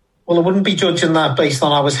 Well, I wouldn't be judging that based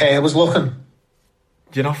on how his hair was looking.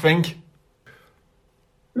 Do you not think?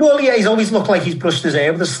 Well, yeah, he's always looked like he's brushed his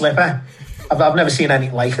hair with a slipper. I've never seen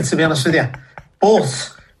anything like it, to be honest with you.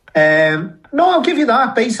 But, no, I'll give you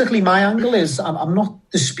that. Basically, my angle is I'm not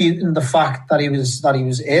disputing the fact that he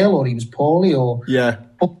was ill or he was poorly or... Yeah.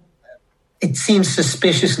 But it seems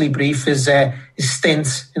suspiciously brief, his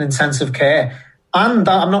stint in intensive care. And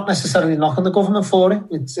I'm not necessarily knocking the government for it.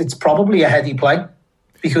 It's probably a heady play.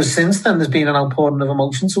 Because since then, there's been an outpouring of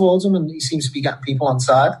emotion towards him and he seems to be getting people on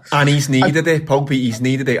side. And he's needed it, Popey, he's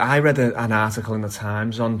needed it. I read an article in the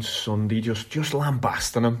Times on Sunday just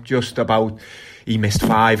lambasting him, just about he missed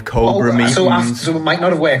 5 Cobra meetings. So it might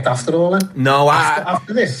not have worked after all then? No.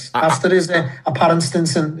 After his apparent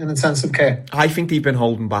stints in intensive care? I think he's been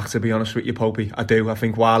holding back, to be honest with you, Popey. I do. I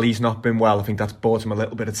think while he's not been well, I think that's bought him a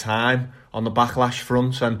little bit of time on the backlash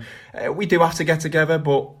front. And we do have to get together,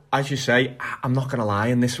 but... As you say, I'm not going to lie,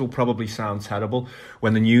 and this will probably sound terrible,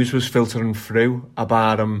 when the news was filtering through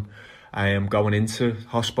about him going into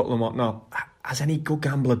hospital and whatnot, as any good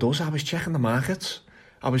gambler does, I was checking the markets.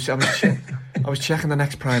 I was checking the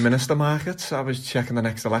next Prime Minister markets. I was checking the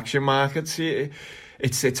next election markets.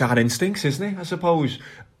 It's our instincts, isn't it, I suppose?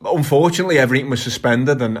 Unfortunately, everything was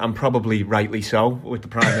suspended, and probably rightly so, with the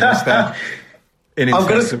Prime Minister. I'm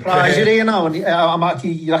going to surprise you here now, and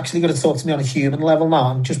you're actually going to talk to me on a human level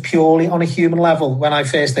now. And just purely on a human level, when I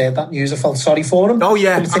first heard that news, I felt sorry for him. Oh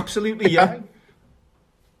yeah, absolutely, yeah.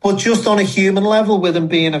 But just on a human level, with him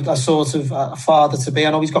being a sort of a father-to-be,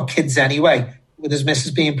 I know he's got kids anyway, with his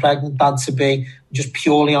missus being pregnant, dad-to-be, just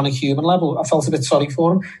purely on a human level, I felt a bit sorry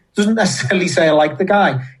for him. Doesn't necessarily say I like the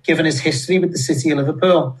guy, given his history with the city of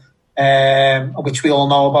Liverpool, which we all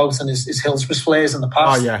know about, and his Hillsborough flares in the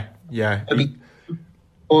past. Oh yeah.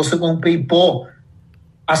 Of course it won't be, but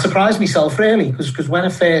I surprised myself really, because when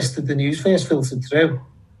the news first filtered through,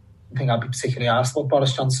 I think I'd be particularly arsed about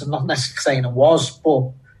Boris Johnson, not necessarily saying it was,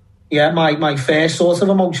 but yeah, my first sort of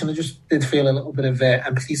emotion, I just did feel a little bit of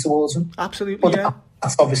empathy towards him. Absolutely, but yeah.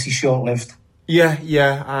 That's obviously short-lived.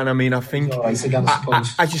 Yeah, and I mean, I think, right again, I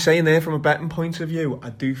suppose. As you're saying there, from a betting point of view, I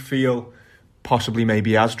do feel possibly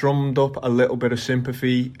maybe has drummed up a little bit of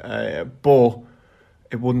sympathy, but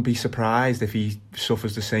it wouldn't be surprised if he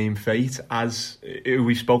suffers the same fate as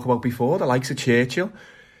we spoke about before, the likes of Churchill.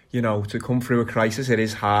 You know, to come through a crisis, it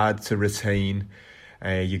is hard to retain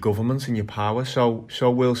your government and your power. So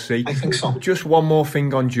we'll see. I think so. Just one more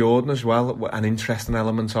thing on Jordan as well. An interesting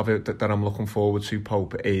element of it that I'm looking forward to,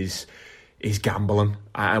 Pope, is gambling.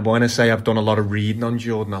 And when I say I've done a lot of reading on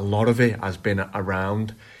Jordan, a lot of it has been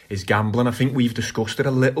around his gambling. I think we've discussed it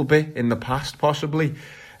a little bit in the past, possibly.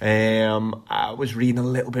 I was reading a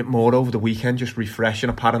little bit more over the weekend, just refreshing.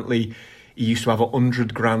 Apparently, he used to have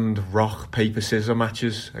 $100,000 rock, paper, scissors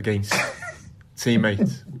matches against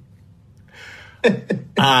teammates.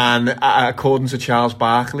 And according to Charles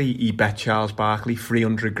Barkley, he bet Charles Barkley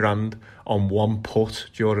 $300,000 on one putt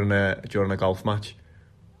during a golf match.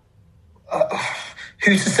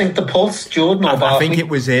 Who to sink the putt, Jordan or Barkley? I think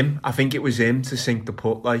it was him to sink the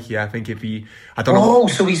putt. Like, yeah, I think if he, I don't know. Oh,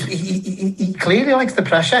 so he clearly likes the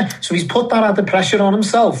pressure. So he's put that added pressure on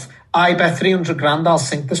himself. I bet $300,000 I'll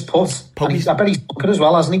sink this putt. I bet he's sunk it as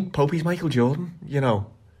well, hasn't he? Popey's Michael Jordan, you know.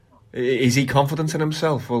 Is he confident in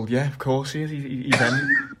himself? Well, yeah, of course he is. He's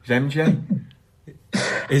MJ.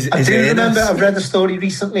 I do remember, I've read the story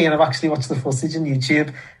recently and I've actually watched the footage on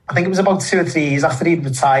YouTube. I think it was about 2 or 3 years after he'd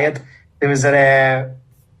retired. There was a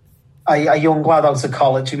young lad out of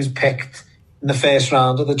college who was picked in the first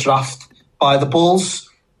round of the draft by the Bulls.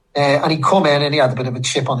 And he come in and he had a bit of a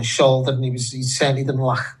chip on his shoulder and he certainly didn't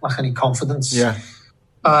lack any confidence. Yeah.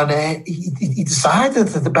 And he decided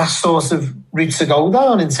that the best sort of route to go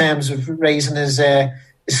down in terms of raising his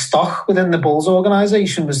stock within the Bulls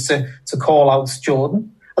organisation was to call out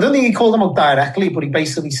Jordan. I don't think he called him out directly, but he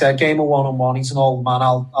basically said, game of one-on-one, he's an old man,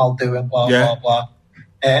 I'll do it, blah, blah, blah.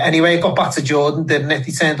 Anyway, it got back to Jordan, didn't it?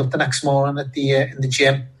 He turned up the next morning at in the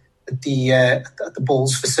gym at the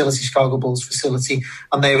Bulls facility, Chicago Bulls facility,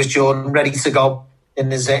 and there was Jordan ready to go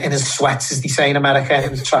in his sweats, as they say in America,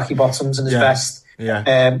 in his tracky bottoms and his vest.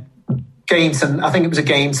 Yeah. I think it was a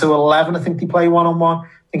game to 11. I think they play one-on-one. I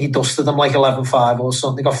think he dusted them like 11-5 or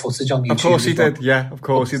something. They got footage on YouTube. Of course he did, yeah, of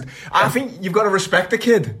course he did. I think you've got to respect the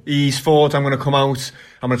kid. He's thought, I'm going to come out,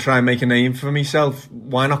 I'm going to try and make a name for myself.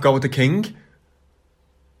 Why not go with the king?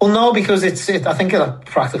 Well, no, because I think it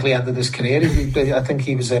practically ended his career. I think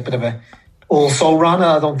he was a bit of a also ran.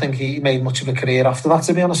 I don't think he made much of a career after that,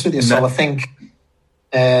 to be honest with you. No. So I think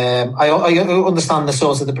I understand the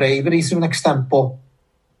sort of the bravery to an extent, but I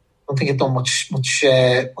don't think it done much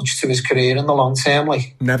to his career in the long term.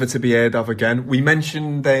 Like, never to be heard of again. We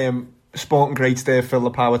mentioned sporting greats there, Phil the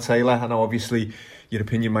Power Taylor. I know obviously your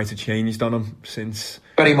opinion might have changed on him since.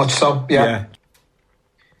 Very much so, yeah.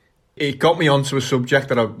 It got me onto a subject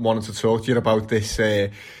that I wanted to talk to you about, this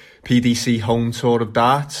PDC home tour of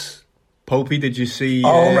darts. Popey, did you see...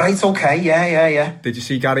 Oh, right, okay, yeah. Did you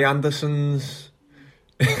see Gary Anderson's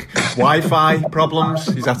Wi-Fi problems?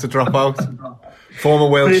 He's had to drop out. Former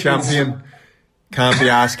world champion. Can't be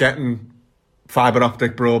arsed getting fibre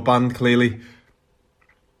optic broadband, clearly.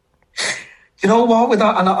 You know what, with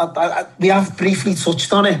that, and we have briefly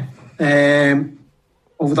touched on it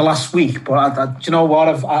over the last week, but do you know what?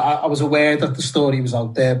 I was aware that the story was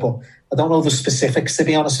out there, but I don't know the specifics, to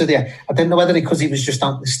be honest with you. I didn't know whether because he was just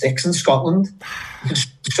out the sticks in Scotland, he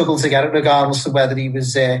struggled to get it regardless of whether he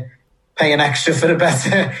was paying extra for a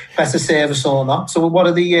better service or not. So what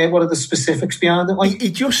are the specifics behind it? Like,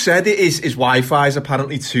 he just said his Wi-Fi is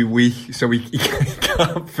apparently too weak, so he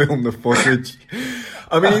can't film the footage.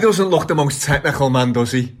 I mean, he doesn't look the most technical man,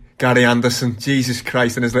 does he? Gary Anderson, Jesus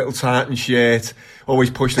Christ, in his little tartan shirt,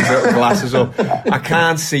 always pushed his little glasses up. I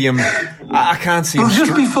can't see him. I can't see him.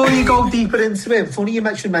 Just before you go deeper into it, funny you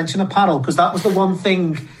mention a panel, because that was the one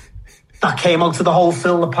thing that came out of the whole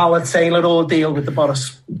Phil the Power Taylor ordeal with the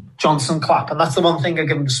Boris Johnson clap, and that's the one thing I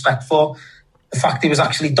give him respect for. The fact he was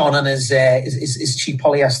actually donning his cheap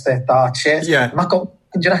polyester dart shirt. Yeah. Do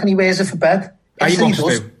you reckon he wears it for bed? He must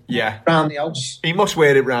do. Yeah. Round the house. He must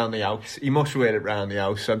wear it round the house.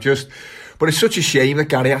 But it's such a shame that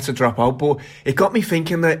Gary had to drop out. But it got me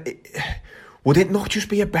thinking that would it not just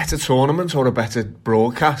be a better tournament or a better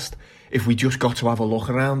broadcast if we just got to have a look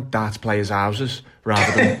around darts players' houses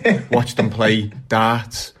rather than watch them play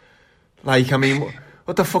darts? Like, I mean,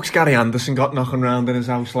 what the fuck's Gary Anderson got knocking around in his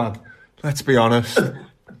house, lad? Let's be honest.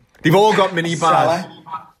 They've all got mini bars.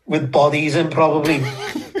 With bodies in, probably.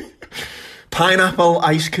 Pineapple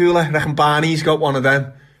ice cooler. I reckon Barney's got one of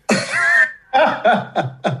them.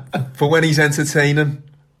 For when he's entertaining,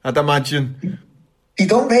 I'd imagine. They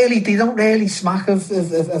don't really smack of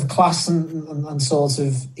class and sort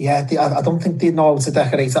of, I don't think they know how to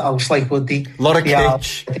decorate a house like would they. A lot of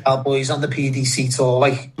kitsch. The boys on the PDC tour,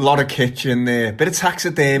 like. A lot of kitsch in there. Bit of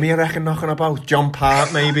taxidermy, I reckon, knocking about. John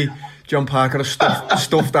Park, maybe. John Park got a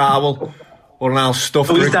stuffed owl. Or an owl stuffed.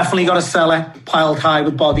 So he's definitely got a cellar piled high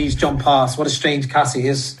with bodies, John Park. What a strange cat he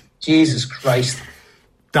is. Jesus Christ.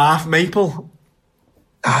 Darth Maple,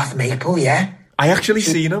 yeah. I actually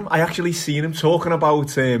seen him talking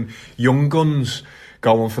about young guns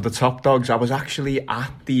going for the top dogs. I was actually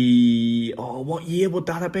at the... what year would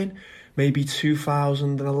that have been? Maybe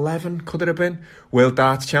 2011, could it have been? World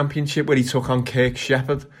Darts Championship, where he took on Kirk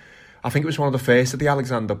Shepherd. I think it was one of the first at the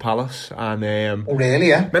Alexander Palace. And really,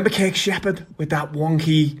 yeah? Remember Kirk Shepherd with that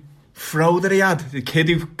wonky throw that he had? The kid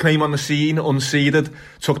who came on the scene, unseeded,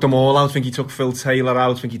 took them all out. I think he took Phil Taylor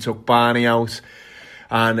out. I think he took Barney out.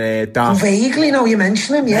 And vaguely, now you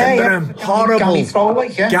mention him, yeah. Him. Horrible. Gammy thrower,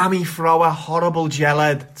 yeah. Gammy thrower, horrible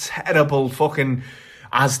geled, terrible fucking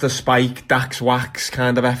Asda Spike, Dax Wax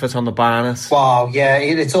kind of effort on the Barnet. Wow, yeah,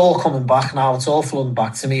 it's all coming back now. It's all flooding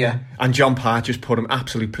back to me, yeah. And John Park just put him,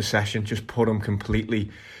 absolute procession, just put him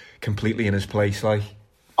completely in his place, like.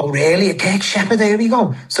 Oh, really? A Kirk Shepherd, there we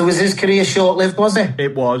go. So was his career short-lived, was it?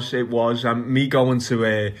 It was. Me going to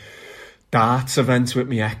a darts event with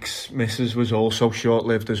my ex-missus was also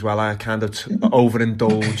short-lived as well. I kind of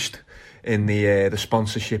overindulged in the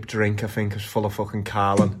sponsorship drink, I think, it was full of fucking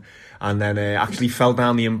Carlin. And then actually fell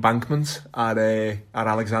down the embankment at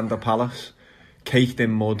Alexander Palace, caked in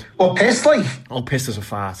mud. What, pissed like? Oh, pissed as a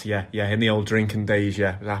fart, yeah. In the old drinking days,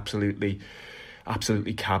 yeah. It was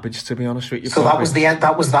absolutely cabbage, to be honest with you. So that was the end.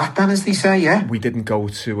 That was that then, as they say, yeah. We didn't go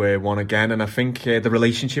to one again, and I think the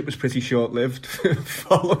relationship was pretty short-lived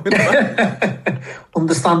following that.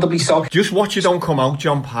 Understandably so. Just watch it don't come out,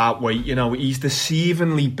 John Partway. You know, he's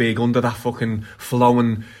deceivingly big under that fucking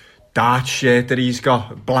flowing dart shirt that he's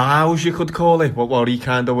got. Blouse, you could call it, what he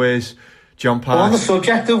kind of wears. John Partway. Well, on the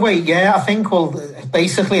subject of weight, yeah, I think,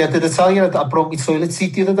 basically, did I tell you that I broke my toilet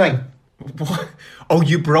seat the other day? What? Oh,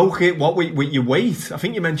 you broke it? What, with your weight? I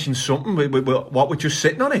think you mentioned something. What, with just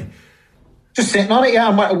sitting on it? Just sitting on it, yeah.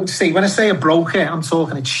 When I say I broke it, I'm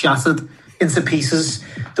talking it shattered into pieces.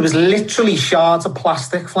 There was literally shards of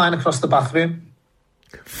plastic flying across the bathroom.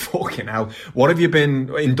 Fucking hell. What have you been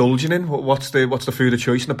indulging in? What's the food of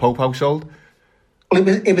choice in the Pope household? Well,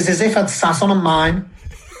 it was as if I'd sat on a mine.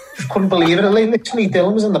 Just couldn't believe it. Literally,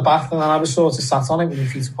 Dylan was in the bath and then I was sort of sat on it with my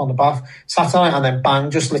feet up on the bath. Sat on it and then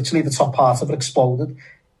bang, just literally the top part of it exploded.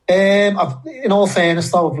 In all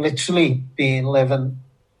fairness though, I've literally been living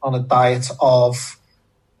on a diet of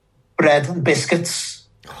bread and biscuits.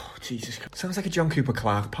 Oh, Jesus. Sounds like a John Cooper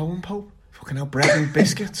Clarke poem, Pope. Fucking hell, bread and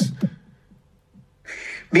biscuits.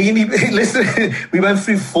 Listen, we went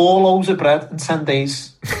through 4 loaves of bread in 10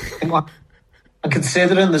 days. And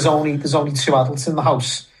considering there's only 2 adults in the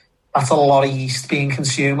house, that's a lot of yeast being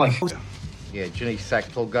consumed. Yeah, Ginny Sack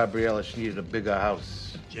told Gabriella she needed a bigger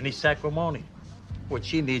house. Ginny Sacramone. What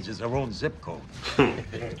she needs is her own zip code.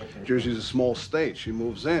 Jersey's a small state. She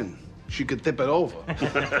moves in. She could tip it over.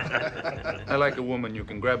 I like a woman you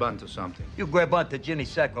can grab onto something. You grab onto Ginny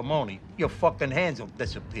Sacramone, your fucking hands will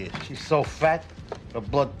disappear. She's so fat, her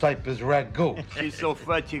blood type is ragu. She's so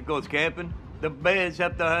fat she goes camping. The bears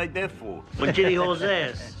have to hide their food. When Ginny hauls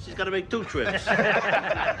ass, she's got to make 2 trips.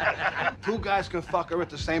 2 guys can fuck her at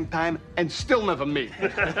the same time and still never meet.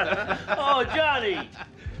 Oh, Johnny!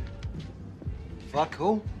 Fuck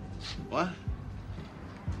who? What?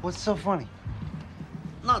 What's so funny?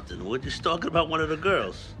 Nothing. We're just talking about one of the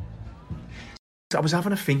girls. I was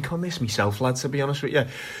having a think on this myself, lads, to be honest with you.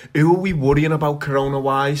 Who are we worrying about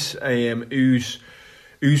corona-wise? Who's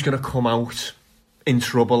going to come out in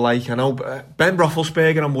trouble? Like, I know Ben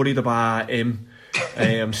Roethlisberger, I'm worried about him.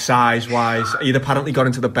 Size-wise, he'd apparently got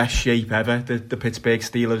into the best shape ever, the Pittsburgh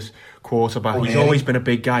Steelers quarterback. He's always been a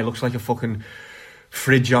big guy, looks like a fucking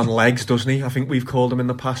fridge on legs, doesn't he? I think we've called him in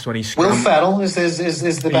the past when he's... Will Ferrell is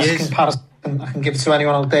the best comparison I can give to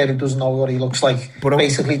anyone out there who doesn't know what he looks like. But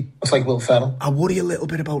basically, looks like Will Ferrell. I worry a little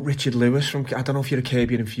bit about Richard Lewis from... I don't know if you're a Curb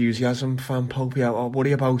Your Enthusiasm fan, Pope. I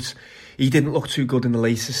worry about... He didn't look too good in the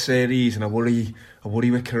latest series, and I worry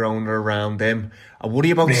with Corona around him. I worry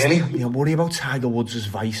about... Really? I worry about Tiger Woods'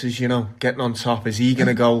 vices, you know, getting on top. Is he going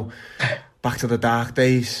to go back to the dark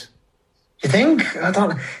days? You think? I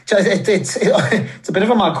don't... It's a bit of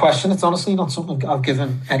a mad question. It's honestly not something I've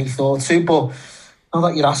given any thought to, but now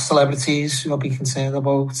that you're asked celebrities who I'll be concerned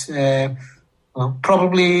about,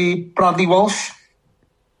 probably Bradley Walsh.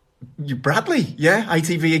 Bradley? Yeah,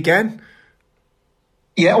 ITV again?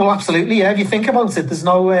 Yeah, well, absolutely. Yeah, if you think about it, there's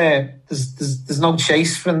no there's no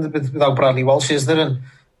chase without Bradley Walsh, is there? And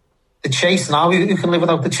the chase now, who can live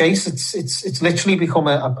without the chase? It's literally become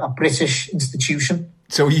a British institution.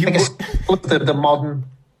 So I guess the modern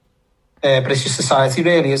British society,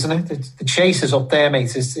 really, isn't it? The chase is up there,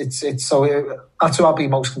 mate. It's so that's what I'd be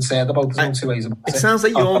most concerned about. There's no 2 ways about it. It sounds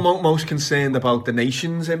like you're most concerned about the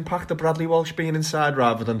nation's impact of Bradley Walsh being inside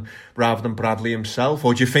rather than Bradley himself.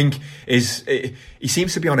 Or do you think he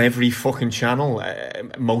seems to be on every fucking channel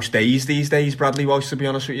most days these days, Bradley Walsh, to be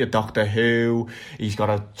honest with you? Doctor Who, he's got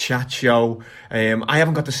a chat show. I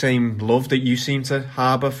haven't got the same love that you seem to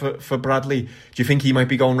harbour for Bradley. Do you think he might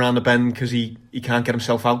be going round the bend because he can't get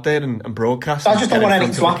himself out there and broadcast? I just don't want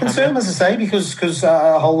anything to happen to him, as I say, because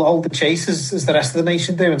hold the chase as the rest of the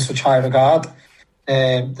nation do in such high regard.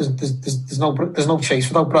 There's no chase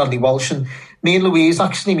without Bradley Walsh. And me and Louise,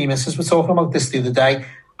 actually, me missus, were talking about this the other day.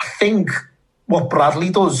 I think what Bradley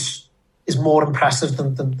does is more impressive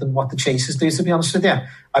than what the chasers do, to be honest with you.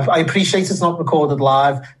 I appreciate it's not recorded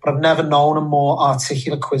live, but I've never known a more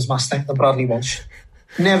articulate quizmaster than Bradley Walsh.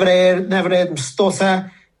 Never heard him stutter,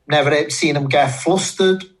 never seen him get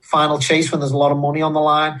flustered. Final chase when there's a lot of money on the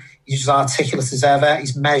line. He's as articulate as ever.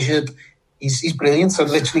 He's measured. He's brilliant. So I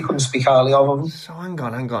literally couldn't speak highly of him. So hang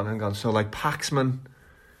on. So like Paxman,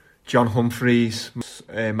 John Humphreys,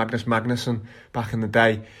 Magnus Magnusson back in the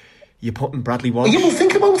day. You're putting Bradley Walsh. You will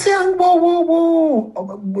think about it.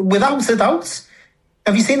 Whoa. Without a doubt.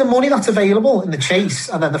 Have you seen the money that's available in the chase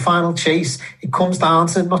and then the final chase? It comes down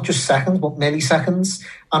to not just seconds, but milliseconds.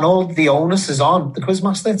 And all the onus is on the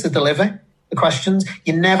quizmaster to deliver the questions.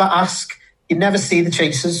 You never ask you never see the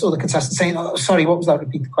chasers or the contestants saying, "Oh, sorry, what was that?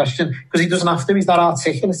 Repeat the question," because he doesn't have to. He's that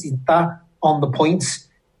articulate. He's that on the point.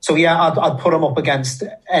 So yeah, I'd put him up against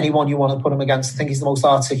anyone you want to put him against. I think he's the most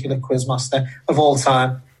articulate quizmaster of all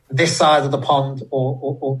time, this side of the pond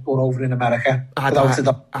or over in America.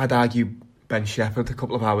 I'd argue Ben Shepherd a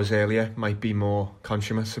couple of hours earlier might be more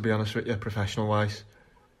consummate, to be honest with you, professional wise.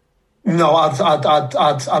 No,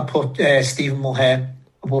 I'd put Stephen Mulhern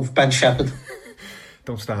above Ben Shepherd.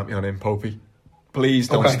 Don't start me on him, Popey. Please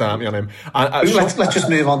don't start me on him. Let's just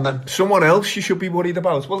move on then. Someone else you should be worried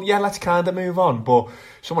about. Well, yeah, let's kind of move on. But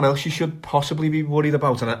someone else you should possibly be worried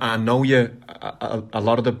about. And I know a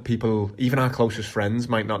lot of the people, even our closest friends,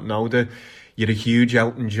 might not know that you're a huge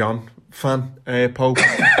Elton John fan, Pope.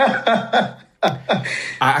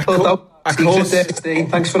 Thanks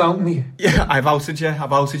for outing me. Yeah, I've outed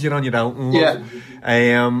you on your Elton. Yeah.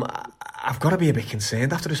 I've got to be a bit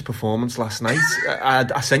concerned after this performance last night.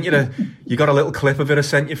 I sent you you got a little clip of it I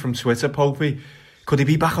sent you from Twitter, Popey. Could he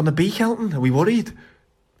be back on the beak, Elton? Are we worried?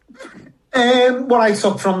 What I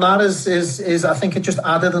took from that is I think it just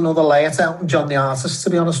added another layer to Elton John the artist,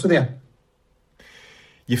 to be honest with you.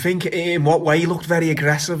 You think in what way? He looked very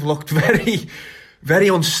aggressive, looked very, very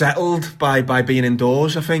unsettled by being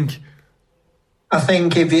indoors, I think. I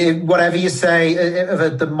think whatever you say,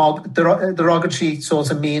 the derogatory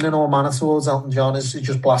sort of meaning or manner towards Elton John is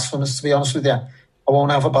just blasphemous, to be honest with you. I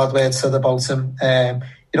won't have a bad word said about him. You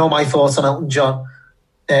know my thoughts on Elton John.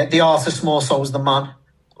 The artist more so as the man.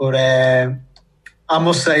 But I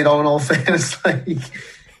must say, though, in all fairness, I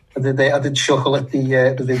did chuckle at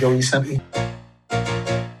the video you sent me.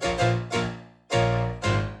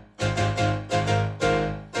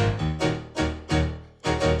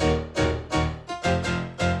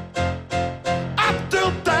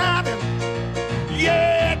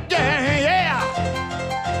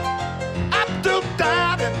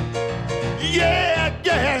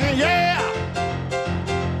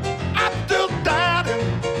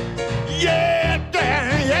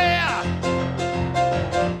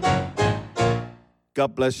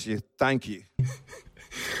 God bless you. Thank you.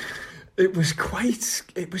 It was quite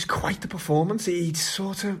the performance. He's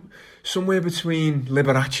sort of somewhere between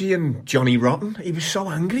Liberace and Johnny Rotten. He was so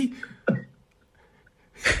angry.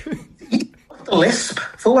 The lisp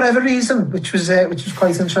for whatever reason, which was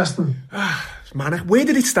quite interesting. Man, where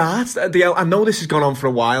did it start? I know this has gone on for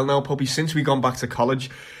a while now, probably since we gone back to college.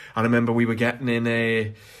 I remember we were getting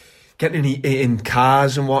in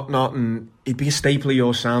cars and whatnot, and it'd be a staple of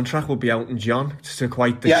your soundtrack would be Elton John, to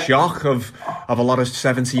quite the shock of a lot of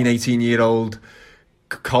 17, 18-year-old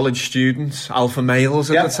college students, alpha males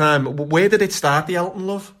at the time. Where did it start, the Elton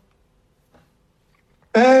love?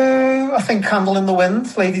 I think Candle in the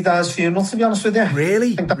Wind, Lady Di's funeral, to be honest with you.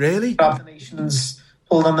 Really? Really?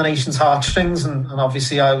 Pulled on the nation's heartstrings, and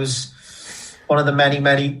obviously I was one of the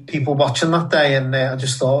many people watching that day, and I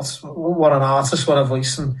just thought, what an artist, what a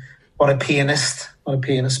voice, and what a pianist.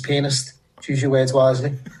 Choose your words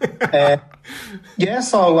wisely.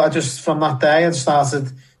 So I just, from that day, I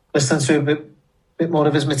started listening to a bit more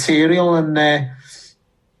of his material, and I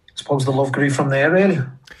suppose the love grew from there, really.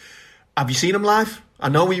 Have you seen him live? I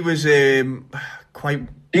know he was quite...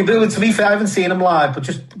 To be fair, I haven't seen him live, but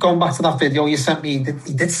just going back to that video you sent me,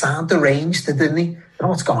 he did sound deranged, didn't he? I don't know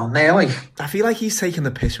what's going on there, like. I feel like he's taking the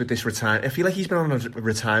piss with this retirement. I feel like he's been on a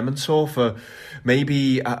retirement tour for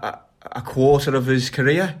maybe a quarter of his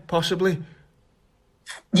career, possibly.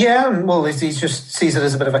 Yeah, well, he just sees it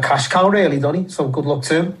as a bit of a cash cow, really, doesn't he? So good luck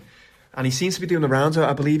to him. And he seems to be doing the rounds.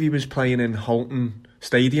 I believe he was playing in Holton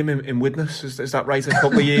Stadium in Widnes. Is that right? A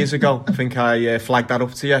couple of years ago. I think I flagged that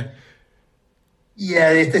up to you.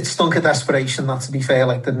 Yeah, it stunk of desperation, that, to be fair,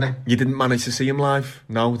 like, didn't it? You didn't manage to see him live?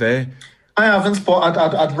 No, there? I haven't, but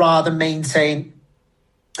I'd rather maintain...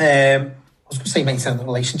 I was going to say maintain the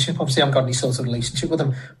relationship. Obviously, I haven't got any sort of relationship with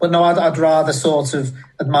him. But no, I'd rather sort of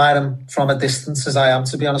admire him from a distance, as I am,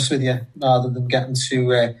 to be honest with you, rather than getting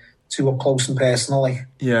too up close and personal. Like.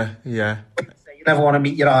 Yeah. You never want to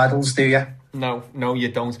meet your idols, do you? No,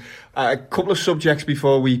 you don't. A couple of subjects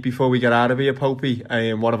before we get out of here,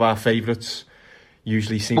 Popey. One of our favourites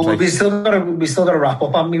usually seems like... We still got to wrap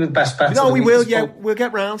up, haven't we, with best bets? No, we will, yeah. We'll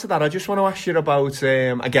get round to that. I just want to ask you about,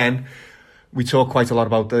 again... We talk quite a lot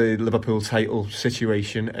about the Liverpool title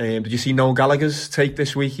situation. Did you see Noel Gallagher's take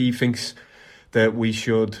this week? He thinks that we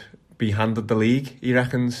should be handed the league, he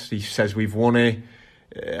reckons. He says we've won it,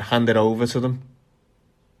 hand it over to them.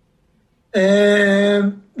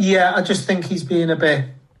 Yeah, I just think he's being a bit...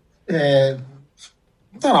 I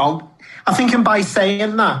don't know. I think by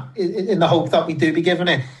saying that, in the hope that we do be given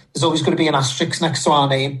it, there's always going to be an asterisk next to our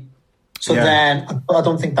name. So then I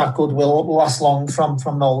don't think that goodwill will last long from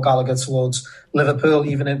Noel Gallagher towards Liverpool,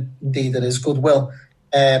 even if indeed it is goodwill.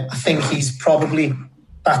 I think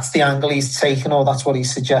that's the angle he's taken, or that's what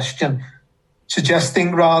he's suggesting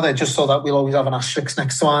rather, just so that we'll always have an asterisk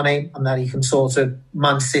next to our name, and that he can sort of,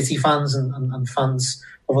 Man City fans and fans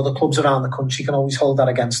of other clubs around the country can always hold that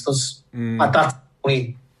against us.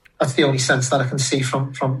 That's the only sense that I can see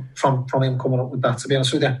from him coming up with that, to be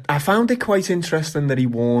honest with you. I found it quite interesting that he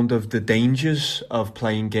warned of the dangers of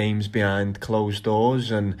playing games behind closed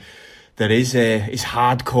doors, and there is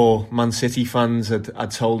hardcore Man City fans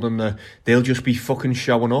had told him that they'll just be fucking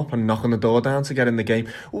showing up and knocking the door down to get in the game.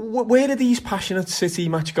 Where are these passionate City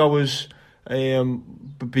matchgoers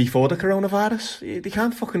before the coronavirus? They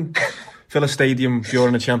can't fucking fill a stadium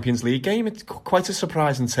during a Champions League game. It's quite a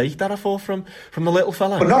surprising take that I thought from the little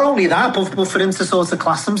fella. But not only that, but for him to sort of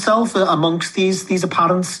class himself amongst these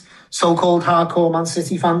apparent so-called hardcore Man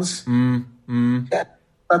City fans. Yeah,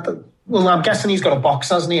 well, I'm guessing he's got a box,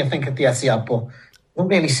 hasn't he? I think at the Etihad, but you don't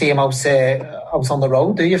really see him out on the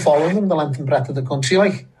road, do you? Following him the length and breadth of the country,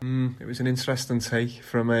 like. It was an interesting take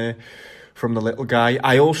from the little guy.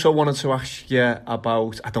 I also wanted to ask you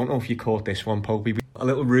about, I don't know if you caught this one, Popey, a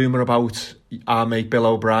little rumour about our mate Bill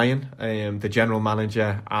O'Brien, the general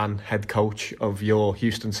manager and head coach of your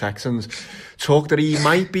Houston Texans, talked that he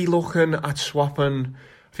might be looking at swapping,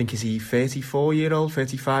 I think, is he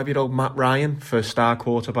 35-year-old Matt Ryan for star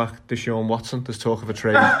quarterback Deshaun Watson. There's talk of a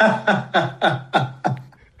trade.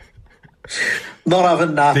 Not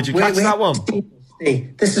having that. Did you catch that one?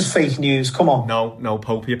 This is fake news, come on. No,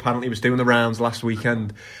 Popey apparently was doing the rounds last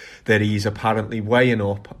weekend that he's apparently weighing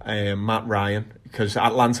up Matt Ryan because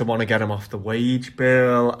Atlanta want to get him off the wage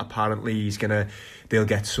bill. Apparently they'll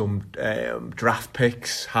get some draft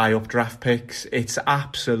picks, high up draft picks. It's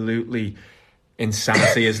absolutely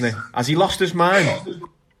insanity, isn't it? Has he lost his mind?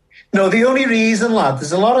 No, the only reason, lad,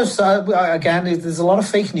 there's a lot of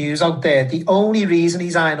fake news out there. The only reason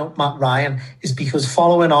he's eyeing up Matt Ryan is because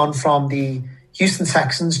following on from the Houston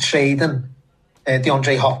Texans trading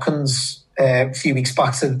DeAndre Hopkins a few weeks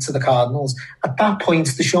back to the Cardinals, at that point,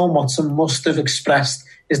 Deshaun Watson must have expressed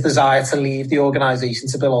his desire to leave the organisation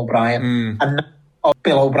to Bill O'Brien. And now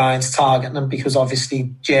Bill O'Brien's targeting him because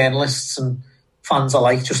obviously journalists and fans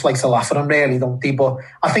alike just like to laugh at him, really, don't they? But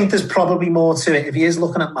I think there's probably more to it. If he is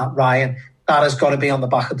looking at Matt Ryan, that has got to be on the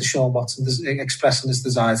back of Deshaun Watson expressing his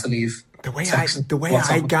desire to leave. The way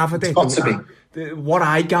I gathered it, what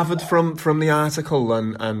I gathered from the article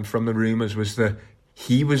and from the rumours was that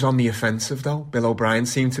he was on the offensive, though. Bill O'Brien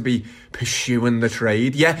seemed to be pursuing the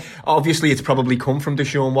trade. Yeah, obviously it's probably come from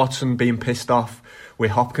Deshaun Watson being pissed off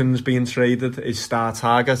with Hopkins being traded, his star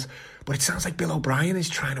target. But it sounds like Bill O'Brien is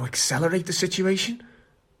trying to accelerate the situation.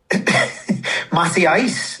 Matty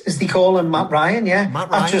Ice, as they call him, Matt Ryan, yeah. Matt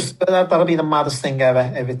Ryan. That'll be the maddest thing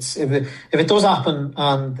ever. If it does happen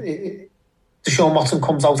and Deshaun Watson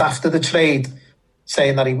comes out after the trade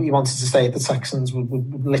saying that he wanted to stay at the Texans,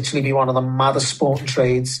 would literally be one of the maddest sporting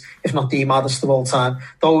trades, if not the maddest of all time.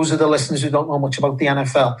 Those are the listeners who don't know much about the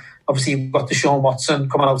NFL. Obviously, you've got Deshaun Watson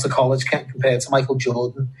coming out of college compared to Michael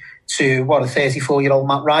Jordan to, a 34-year-old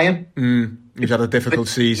Matt Ryan. He's had a difficult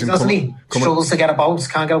season. Doesn't he? Struggles to get about,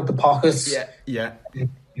 can't get out the pockets. Yeah. I'd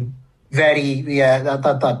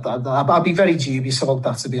be very dubious about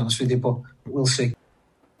that, to be honest with you, but we'll see.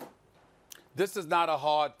 This is not a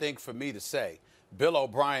hard thing for me to say. Bill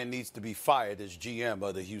O'Brien needs to be fired as GM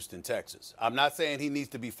of the Houston Texans. I'm not saying he needs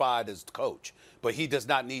to be fired as coach, but he does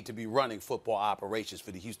not need to be running football operations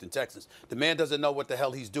for the Houston Texans. The man doesn't know what the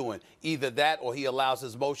hell he's doing. Either that or he allows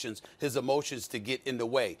his emotions to get in the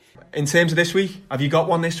way. In terms of this week, have you got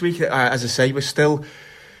one this week? As I say, we're still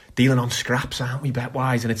dealing on scraps, aren't we,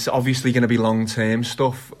 bet-wise? And it's obviously going to be long-term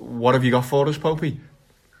stuff. What have you got for us, Popey?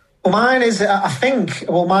 Well, mine is, I think,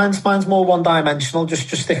 mine's more one-dimensional, just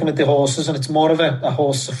sticking with the horses, and it's more of a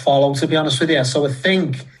horse to follow, to be honest with you. So I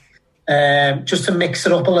think, just to mix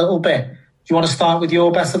it up a little bit, do you want to start with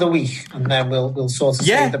your best of the week? And then we'll sort of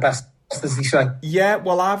say the best, as they say. Yeah,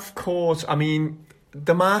 well,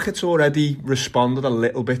 the market's already responded a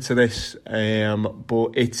little bit to this,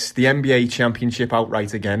 but it's the NBA championship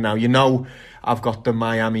outright again. Now, I've got the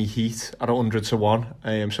Miami Heat at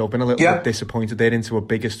 100-1, so I've been a little bit disappointed they're into a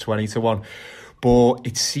biggest 20-1. But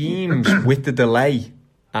it seems with the delay,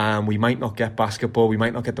 we might not get basketball, we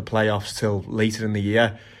might not get the playoffs till later in the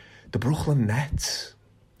year. The Brooklyn Nets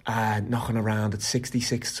are knocking around at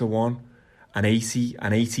 66-1 and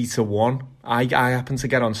 80-1. I happen to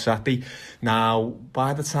get on Saturday. Now,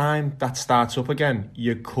 by the time that starts up again,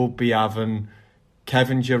 you could be having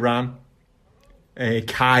Kevin Durant,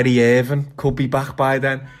 Kyrie Irving could be back by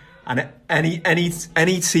then, And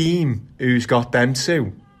any team who's got them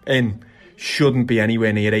two in shouldn't be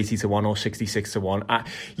anywhere near 80 to 1 or 66 to 1.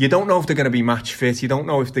 You don't know if they're going to be match fit. You don't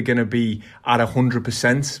know if they're going to be at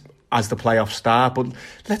 100% as the playoffs start. But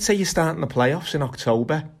let's say you're starting the playoffs in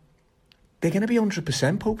October. They're going to be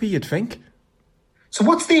 100%, Popey, you'd think. So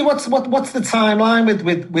what's the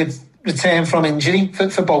timeline with return from injury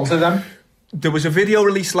for both of them? There was a video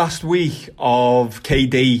released last week of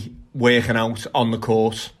KD working out on the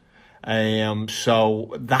court.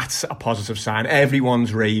 So that's a positive sign.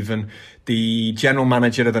 Everyone's raving. The general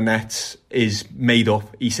manager of the Nets is made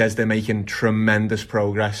up. He says they're making tremendous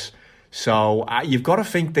progress. So you've got to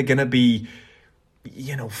think they're going to be,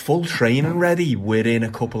 full training ready within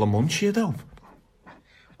a couple of months, though.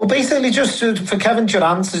 Well, basically, just for Kevin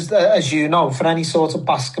Durant, as you know, for any sort of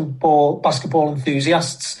basketball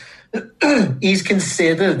enthusiasts, he's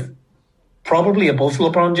considered probably above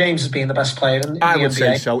LeBron James as being the best player in the NBA. I would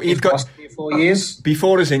say so. He'd got 3 or 4 years.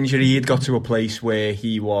 Before his injury, he'd got to a place where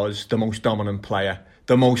he was the most dominant player,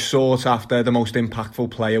 the most sought after, the most impactful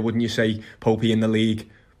player, wouldn't you say, Popey, in the league?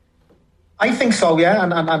 I think so, yeah.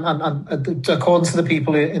 And according to the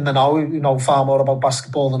people in the know, who know far more about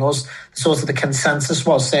basketball than us, sort of the consensus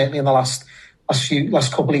was certainly in the last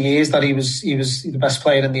couple of years that he was the best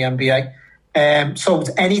player in the NBA. So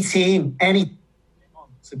any team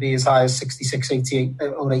to be as high as 66, 88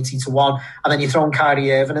 or 80 to 1, and then you throw in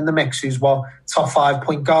Kyrie Irving in the mix, who's top 5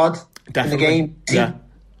 point guard in the game.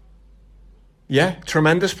 Yeah,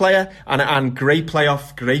 tremendous player and great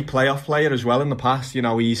playoff player as well in the past.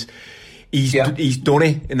 He's done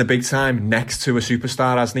it in the big time next to a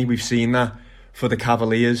superstar, hasn't he? We've seen that for the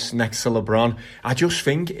Cavaliers next to LeBron. I just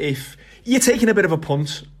think if you're taking a bit of a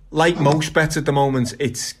punt, like most bets at the moment,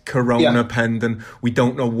 it's Corona pending. We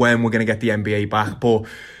don't know when we're going to get the NBA back. But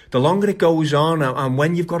the longer it goes on, and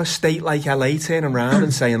when you've got a state like LA turning around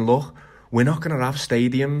and saying, look, we're not going to have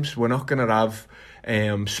stadiums, we're not going to have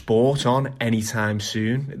sport on anytime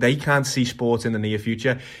soon. They can't see sport in the near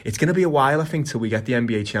future. It's going to be a while, I think, till we get the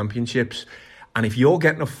NBA championships. And if you're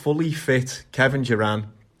getting a fully fit Kevin Durant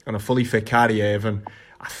and a fully fit Kyrie Irving,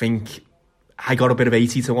 I think I got a bit of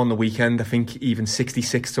 80 to 1 the weekend. I think even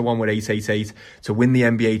 66 to 1 with 888 to win the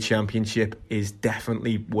NBA championship is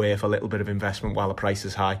definitely worth a little bit of investment while the price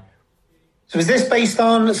is high. So is this based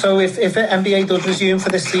on, so if NBA does resume for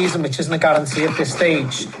this season, which isn't a guarantee at this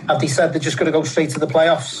stage, have they said they're just going to go straight to the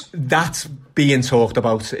playoffs? That's being talked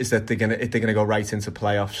about, is that they're going to go right into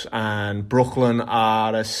playoffs. And Brooklyn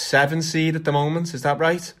are a 7 seed at the moment, is that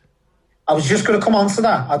right? I was just going to come on to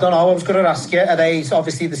that. I don't know. I was going to ask you, are they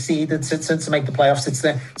obviously the seeded to make the playoffs? It's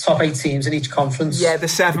the top 8 teams in each conference. Yeah, the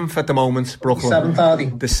 7th at the moment, Brooklyn. 7th, are they?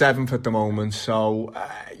 The 7th at the moment. So,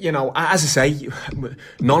 as I say,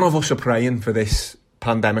 none of us are praying for this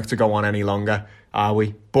pandemic to go on any longer, are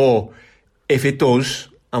we? But if it does,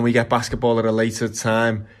 and we get basketball at a later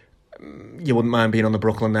time, you wouldn't mind being on the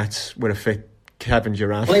Brooklyn Nets with a fit Kevin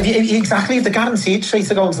Durant. Well, if they're guaranteed straight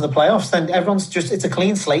to go into the playoffs, then it's a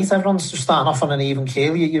clean slate. Everyone's just starting off on an even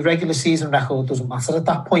keel. Your regular season record doesn't matter at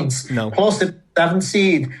that point. No. Plus, the 7th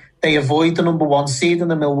seed, they avoid the number 1 seed in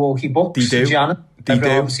the Milwaukee Bucks. They do.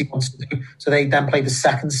 Obviously wants to do. So they then play the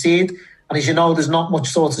 2nd seed. And as you know, there's not much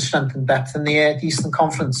sort of strength and depth in the Eastern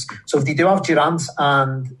Conference. So if they do have Durant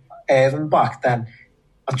and Irving back, then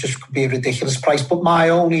that just could be a ridiculous price. But my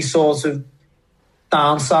only sort of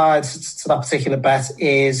downside to that particular bet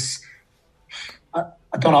is, I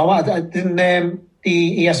don't know, didn't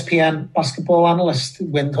the ESPN basketball analyst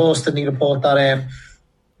Windhorst, didn't he report that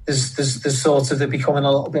there's sort of they're becoming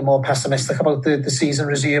a little bit more pessimistic about the season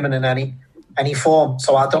resuming in any form.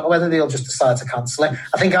 So I don't know whether they'll just decide to cancel it.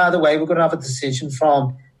 I think either way we're going to have a decision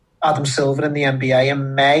from Adam Silver in the NBA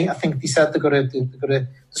in May. I think they said they're going to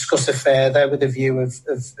discuss it further with a view of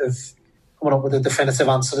coming up with a definitive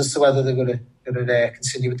answer as to whether they're going to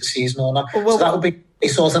continue with the season or not. So that would be a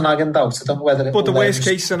sort of nagging doubt. I don't know whether. But the worst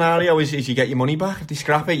case scenario is you get your money back. If they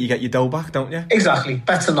scrap it, you get your dough back, don't you? Exactly.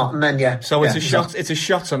 Better not, and then So it's a shot. It's a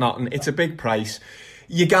shot or nothing. It's a big price.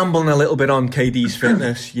 You're gambling a little bit on KD's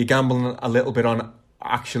fitness. You're gambling a little bit on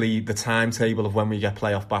actually the timetable of when we get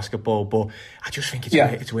playoff basketball. But I just think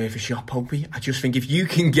it's worth a shot, Popey. I just think if you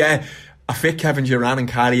can get a fit Kevin Durant and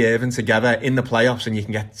Kyrie Irving together in the playoffs, and you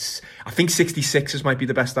can get, I think 66ers might be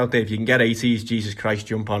the best out there. If you can get 80s, Jesus Christ,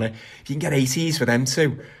 jump on it. If you can get 80s for them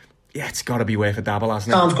too, it's got to be worth a dabble,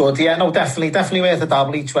 hasn't it? Sounds good, yeah. No, definitely worth a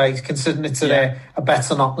dabble each way, considering it's a bet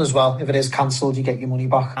or not as well. If it is cancelled, you get your money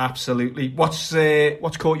back. Absolutely. What's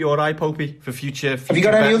caught your eye, Popey, for future Have you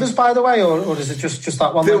got any others, by the way, or is it just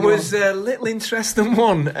that one? There was a little interesting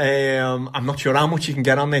one. I'm not sure how much you can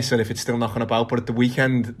get on this, or if it's still knocking about, but at the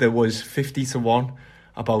weekend there was 50 to 1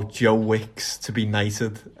 about Joe Wicks to be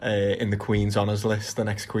knighted in the Queen's Honours list, the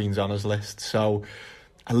next Queen's Honours list. So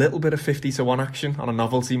a little bit of 50-1 action on a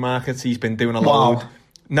novelty market. He's been doing a load.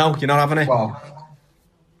 No, you're not having it? Wow.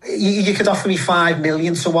 You could offer me 5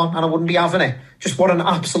 million to 1 and I wouldn't be having it. Just what an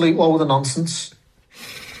absolute load of nonsense.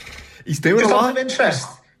 He's doing a lot.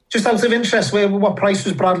 Just out of interest, what price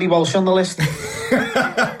was Bradley Walsh on the list?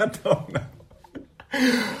 I don't know.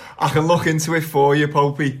 I can look into it for you,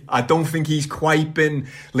 Popey. I don't think he's quite been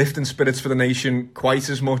lifting spirits for the nation quite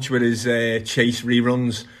as much with his Chase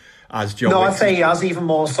reruns as Joe. No, I'd say he has even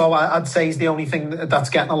more so. I'd say he's the only thing that's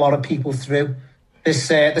getting a lot of people through this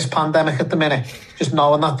pandemic at the minute. Just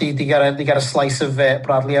knowing that they get a slice of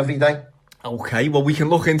Bradley every day. Okay, well, we can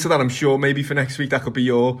look into that. I'm sure maybe for next week that could be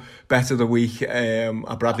your bet of the week,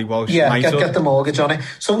 a Bradley Walsh. Yeah, get the mortgage on it.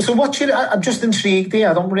 So I'm just intrigued here.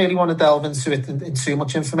 I don't really want to delve into it in too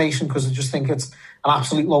much information because I just think it's an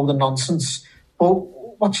absolute load of nonsense. But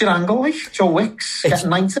what's your angle like? Joe Wicks getting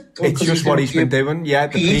 90? It's just what he's been doing. Yeah,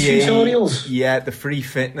 the PE tutorials. Yeah, the free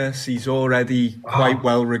fitness. He's already quite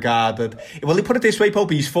well regarded. Well, they put it this way, Pope.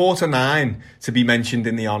 He's 4-9 to be mentioned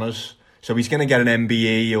in the honours. So he's going to get an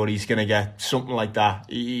MBE or he's going to get something like that.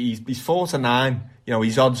 He's 4-9. You know,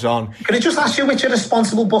 he's odds on. Can I just ask you which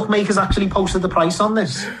responsible bookmakers actually posted the price on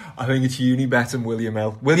this? I think it's Unibet and William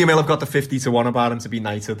Hill. William Hill have got the 50-1 about him to be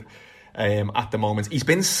knighted at the moment. He's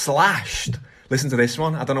been slashed. Listen to this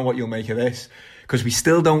one. I don't know what you'll make of this because we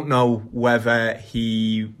still don't know whether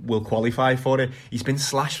he will qualify for it. He's been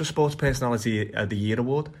slashed for Sports Personality of the Year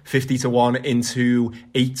award. 50-1 into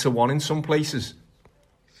 8-1 in some places.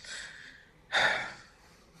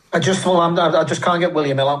 I just can't get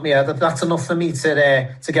William Hill out my head. That's enough for me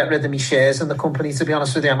to get rid of my shares in the company, to be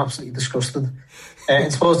honest with you. I'm absolutely disgusted.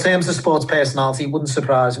 In terms of sports personality, it wouldn't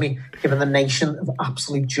surprise me, given the nation of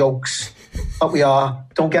absolute jokes that we are.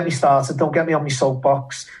 Don't get me started. Don't get me on my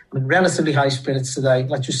soapbox. I'm in relatively high spirits today.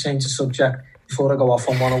 Let's just change the subject before I go off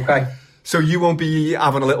on one, okay? So you won't be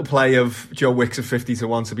having a little play of Joe Wicks at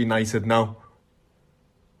 50-1 to be knighted, no?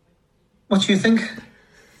 What do you think?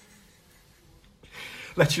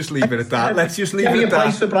 Let's just leave it at that. Let's just leave it at that. Give me a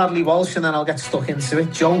place for Bradley Walsh and then I'll get stuck into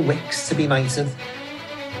it. Joe Wicks to be knighted.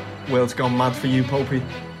 World's gone mad for you, Popey.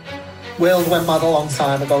 World went mad a long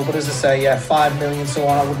time ago, but as I say, yeah, 5 million to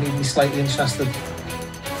 1, I wouldn't even be slightly interested.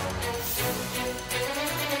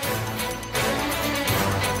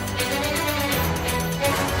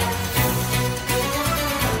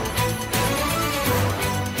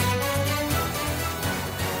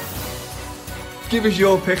 Give us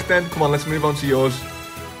your pick then. Come on, let's move on to yours.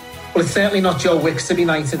 Well, it's certainly not Joe Wicks to be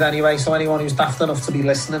knighted anyway, so anyone who's daft enough to be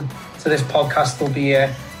listening to this podcast will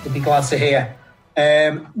be glad to hear.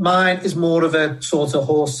 Mine is more of a sort of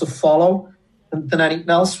horse to follow than anything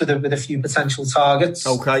else, with a few potential targets.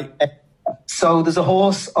 Okay. So there's a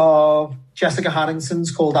horse of Jessica Harrington's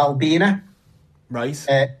called Albina. Right.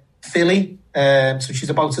 Filly. So she's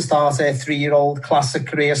about to start her 3-year-old classic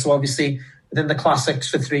career. So obviously within the classics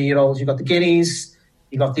for 3-year-olds, you've got the Guineas,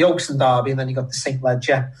 you've got the Oaks and Derby, and then you've got the St.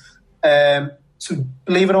 Ledger. So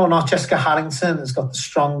believe it or not, Jessica Harrington has got the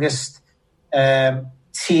strongest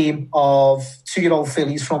team of 2-year-old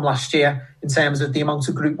fillies from last year in terms of the amount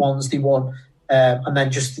of Group 1s they won, and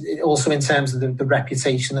then just also in terms of the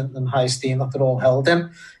reputation and high esteem that they're all held in.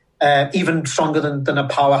 Even stronger than a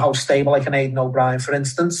powerhouse stable like an Aidan O'Brien, for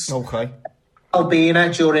instance. Okay.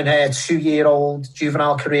 Albina, during her 2-year-old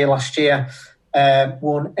juvenile career last year,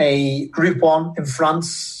 won a Group 1 in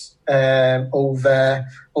France over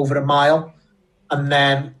a mile. And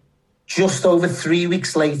then just over 3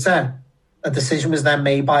 weeks later, a decision was then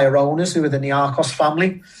made by her owners, who were the Niarchos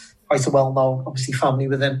family, quite a well-known, obviously, family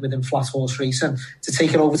within flat horse racing, to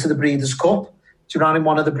take it over to the Breeders' Cup. She ran in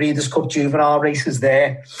one of the Breeders' Cup juvenile races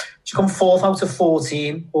there. She come 4th out of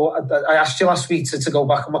 14. But I asked you last week to go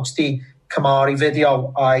back and watch the Kamari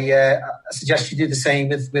video. I suggest you do the same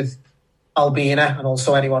with Albina, and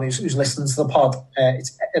also anyone who's listening to the pod. Her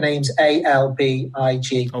name's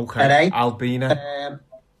ALBIG. Okay, Albina.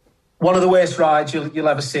 One of the worst rides you'll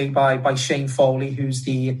ever see by Shane Foley, who's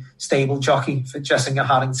the stable jockey for Jessica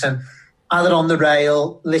Harrington. Had it on the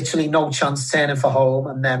rail, literally no chance turning for home,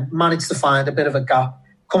 and then managed to find a bit of a gap.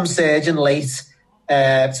 Come surging late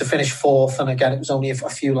to finish 4th, and again, it was only a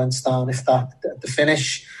few lengths down, if that, the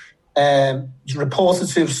finish. Was reported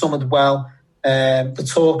to have summoned well. The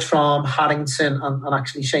talks from Harrington and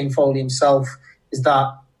actually Shane Foley himself is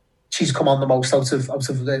that she's come on the most out of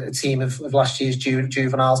a team of last year's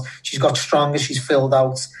juveniles. She's got stronger, she's filled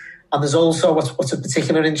out. And there's also what's of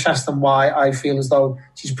particular interest and why I feel as though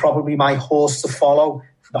she's probably my horse to follow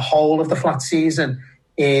for the whole of the flat season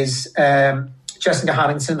is Jessica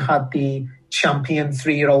Harrington had the champion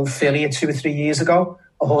 3-year-old filly 2 or 3 years ago,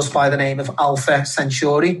 a horse by the name of Alpha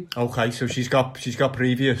Centauri. Okay, so she's got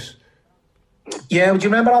previous. Yeah, would you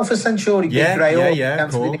remember Alpha Centauri? Yeah,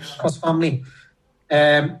 of course. Family.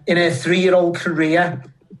 In her 3-year-old career,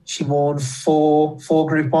 she won four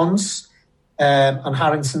Group 1s, and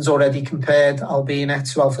Harrington's already compared Albina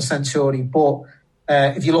to Alpha Centauri. But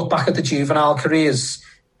if you look back at the juvenile careers,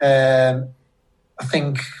 I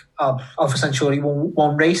think Alpha Centauri won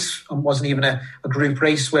one race and wasn't even a group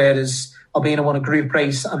race, whereas Albina won a group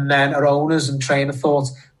race, and then her owners and trainer thought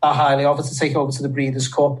that highly of her to take over to the Breeders'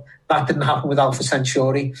 Cup. That didn't happen with Alpha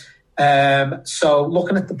Centauri. So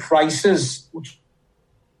looking at the prices, which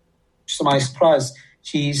to my surprise,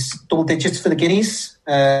 she's double digits for the Guineas,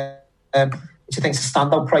 which I think is a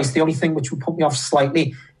standout price. The only thing which would put me off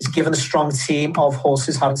slightly is given the strong team of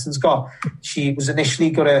horses Harrington's got. She was initially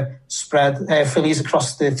going to spread fillies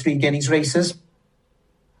across the 3 Guineas races,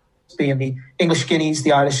 being the English Guineas,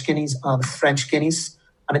 the Irish Guineas and the French Guineas.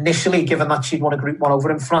 And initially, given that she'd won a Group 1 over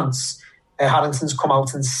in France, Harrington's come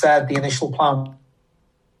out and said the initial plan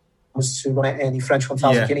was to run it in the French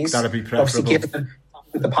 1000 Guineas. That'd be preferable. Obviously, given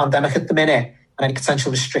with the pandemic at the minute and any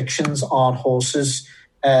potential restrictions on horses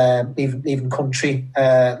leaving the country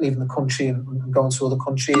and going to other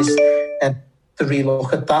countries, to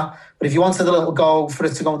relook at that. But if you wanted a little go for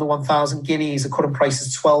it to go in the 1000 Guineas, the current price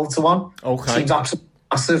is 12 to 1. Okay. Seems absolutely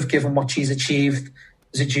massive given what she's achieved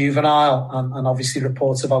as a juvenile, and obviously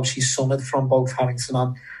reports about she's summered from both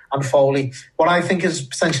Harrington and Foley. What I think is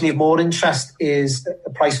potentially of more interest is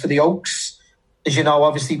the price for the Oaks. As you know,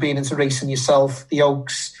 obviously being into racing yourself, the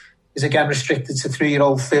Oaks is again restricted to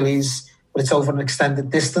 3-year-old fillies, but it's over an extended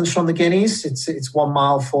distance from the Guineas. It's 1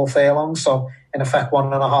 mile 4 furlongs, so in effect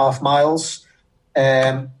 1.5 miles.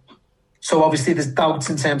 So obviously there's doubts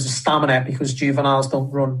in terms of stamina because juveniles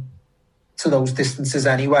don't run to those distances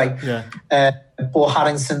anyway. Yeah. But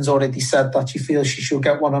Harrington's already said that she feels she should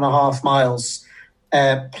get 1.5 miles.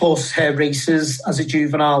 Plus her races as a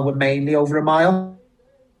juvenile were mainly over a mile.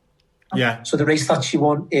 Yeah. So the race that she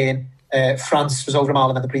won in France was over a mile,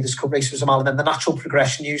 and then the Breeders' Cup race was a mile, and then the natural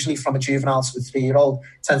progression usually from a juvenile to a 3-year-old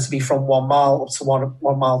tends to be from 1 mile up to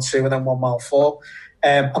 1 mile 2 and then 1 mile 4.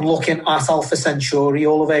 And looking at Alpha Centauri,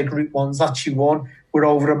 all of her Group 1s that she won were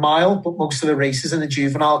over a mile, but most of the races in the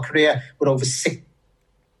juvenile career were over 6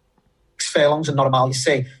 furlongs and not a mile, you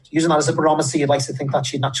see. So using that as a barometer, you'd like to think that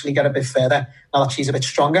she'd naturally get a bit further now that she's a bit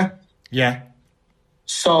stronger. Yeah.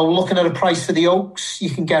 So looking at a price for the Oaks, you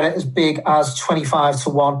can get it as big as 25 to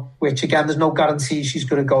 1, which again, there's no guarantee she's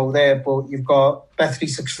going to go there, but you've got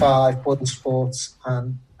Bet365, Boyle Sports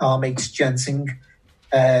and our mates Jensing,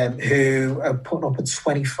 who are putting up at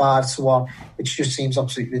 25 to 1, which just seems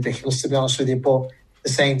absolutely ridiculous, to be honest with you. But at the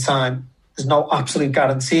same time, there's no absolute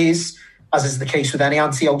guarantees, as is the case with any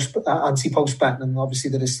anti-post betting, and obviously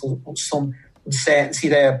there is still some uncertainty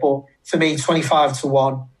there. But for me, 25 to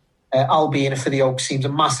 1, Albina for the Oaks seems a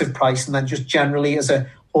massive price, and then just generally as a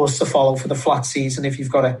horse to follow for the flat season, if you've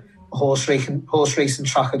got a horse racing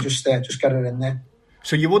tracker, just get it in there.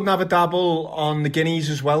 So you wouldn't have a dabble on the Guineas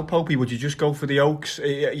as well, Popey? Would you just go for the Oaks?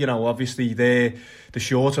 You know, obviously the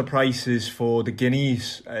shorter prices for the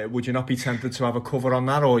Guineas. Would you not be tempted to have a cover on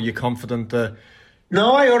that, or are you confident that...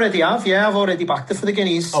 No, I already have. Yeah, I've already backed it for the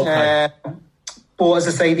Guineas. Okay. But as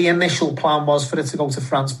I say, the initial plan was for it to go to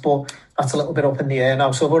France, but that's a little bit up in the air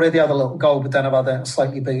now. So I've already had a little go, but then I've had a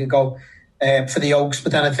slightly bigger go for the Oaks.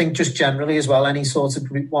 But then I think just generally as well, any sort of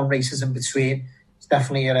Group 1 races in between, it's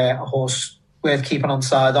definitely a horse worth keeping on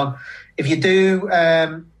side on. If you do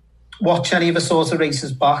watch any of the sort of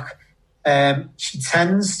races back, she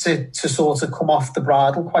tends to sort of come off the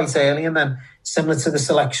bridle quite early, and then similar to the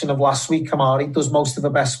selection of last week, Kamari does most of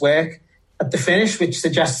her best work at the finish, which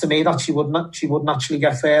suggests to me that she wouldn't actually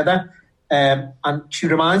get further. And she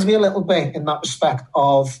reminds me a little bit in that respect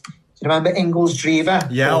of, do you remember Ingles Driva?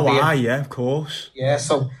 Yeah, yeah, of course. Yeah,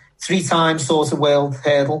 so 3 times sort of world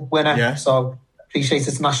hurdle winner. Yeah. So appreciate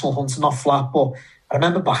it's national hunter, not flat. But I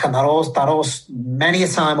remember backing that horse many a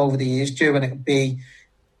time over the years, Joe, and it would be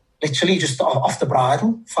literally just off the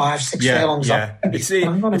bridle, 5-6 furlongs up. It's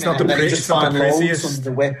not the prettiest. Under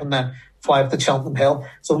the whip and then fly up the Cheltenham Hill.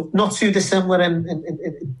 So not too dissimilar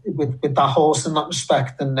with that horse in that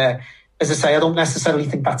respect. And as I say, I don't necessarily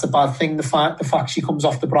think that's a bad thing. The fact she comes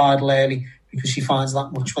off the bridle early, because she finds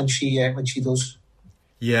that much when she does.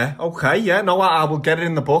 Yeah. Okay. Yeah. No, I will get it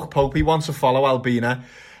in the book. Popey wants to follow Albina,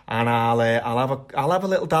 and I'll have a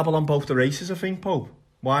little dabble on both the races. I think, Pope.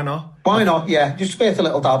 Why not? Why not? Yeah, just worth a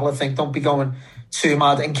little dabble. I think. Don't be going too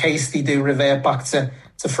mad in case they do revert back to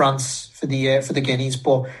France for the Guineas.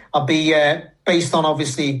 But I'll be based on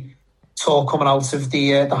obviously talk coming out of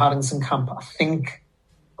the Harrington camp. I think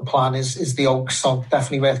the plan is the Oaks, so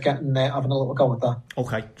definitely worth getting having a little go at that.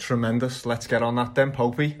 Okay, tremendous. Let's get on that then,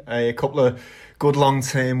 Popey. A couple of good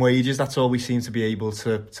long-term wages. That's all we seem to be able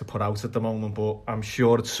to put out at the moment, but I'm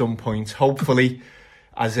sure at some point, hopefully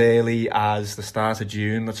as early as the start of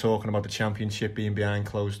June, they're talking about the championship being behind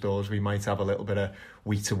closed doors. We might have a little bit of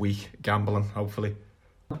week-to-week gambling, hopefully.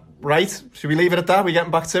 Right, should we leave it at that? We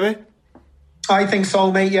getting back to it? I think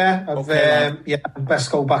so, mate, yeah. I'd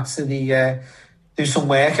best go back to the... do some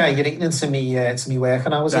work. You're eating into me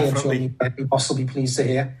working hours here. I'm sure your boss will be pleased to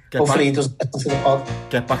hear. Hopefully he doesn't listen to the pod.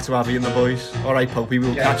 Get back to Avi and the boys. All right, Popey,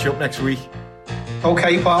 we'll catch up next week.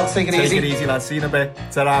 Okay, pal, take it easy. Take it easy, lad. See you in a bit.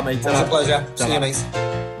 Ta-ra, mate. It was a pleasure. See you, mate.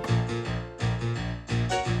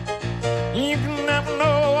 You can never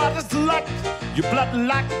know what it's like. Your blood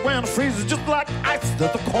like when it freezes just like ice.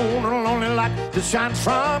 There's a cold and lonely light that shines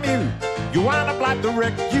from you. You wind up like the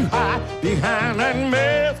wreck you hide behind that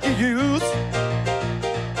mask you use.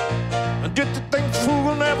 And did you think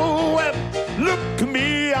fool never went? Look at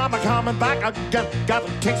me, I'm coming back again. Got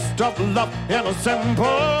a taste of love in a simple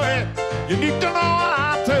way. You need to know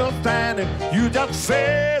I'm still standing. You just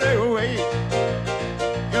fade away.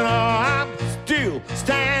 You know I'm still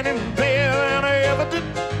standing there and evident.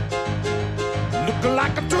 Looking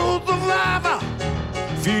like a true survivor.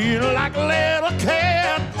 Feel like a little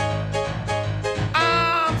kid.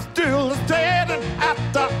 I'm still standing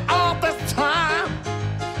after all this time.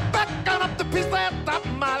 Backing up the pieces of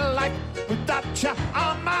my life without you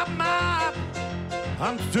on my mind.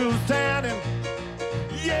 I'm still standing.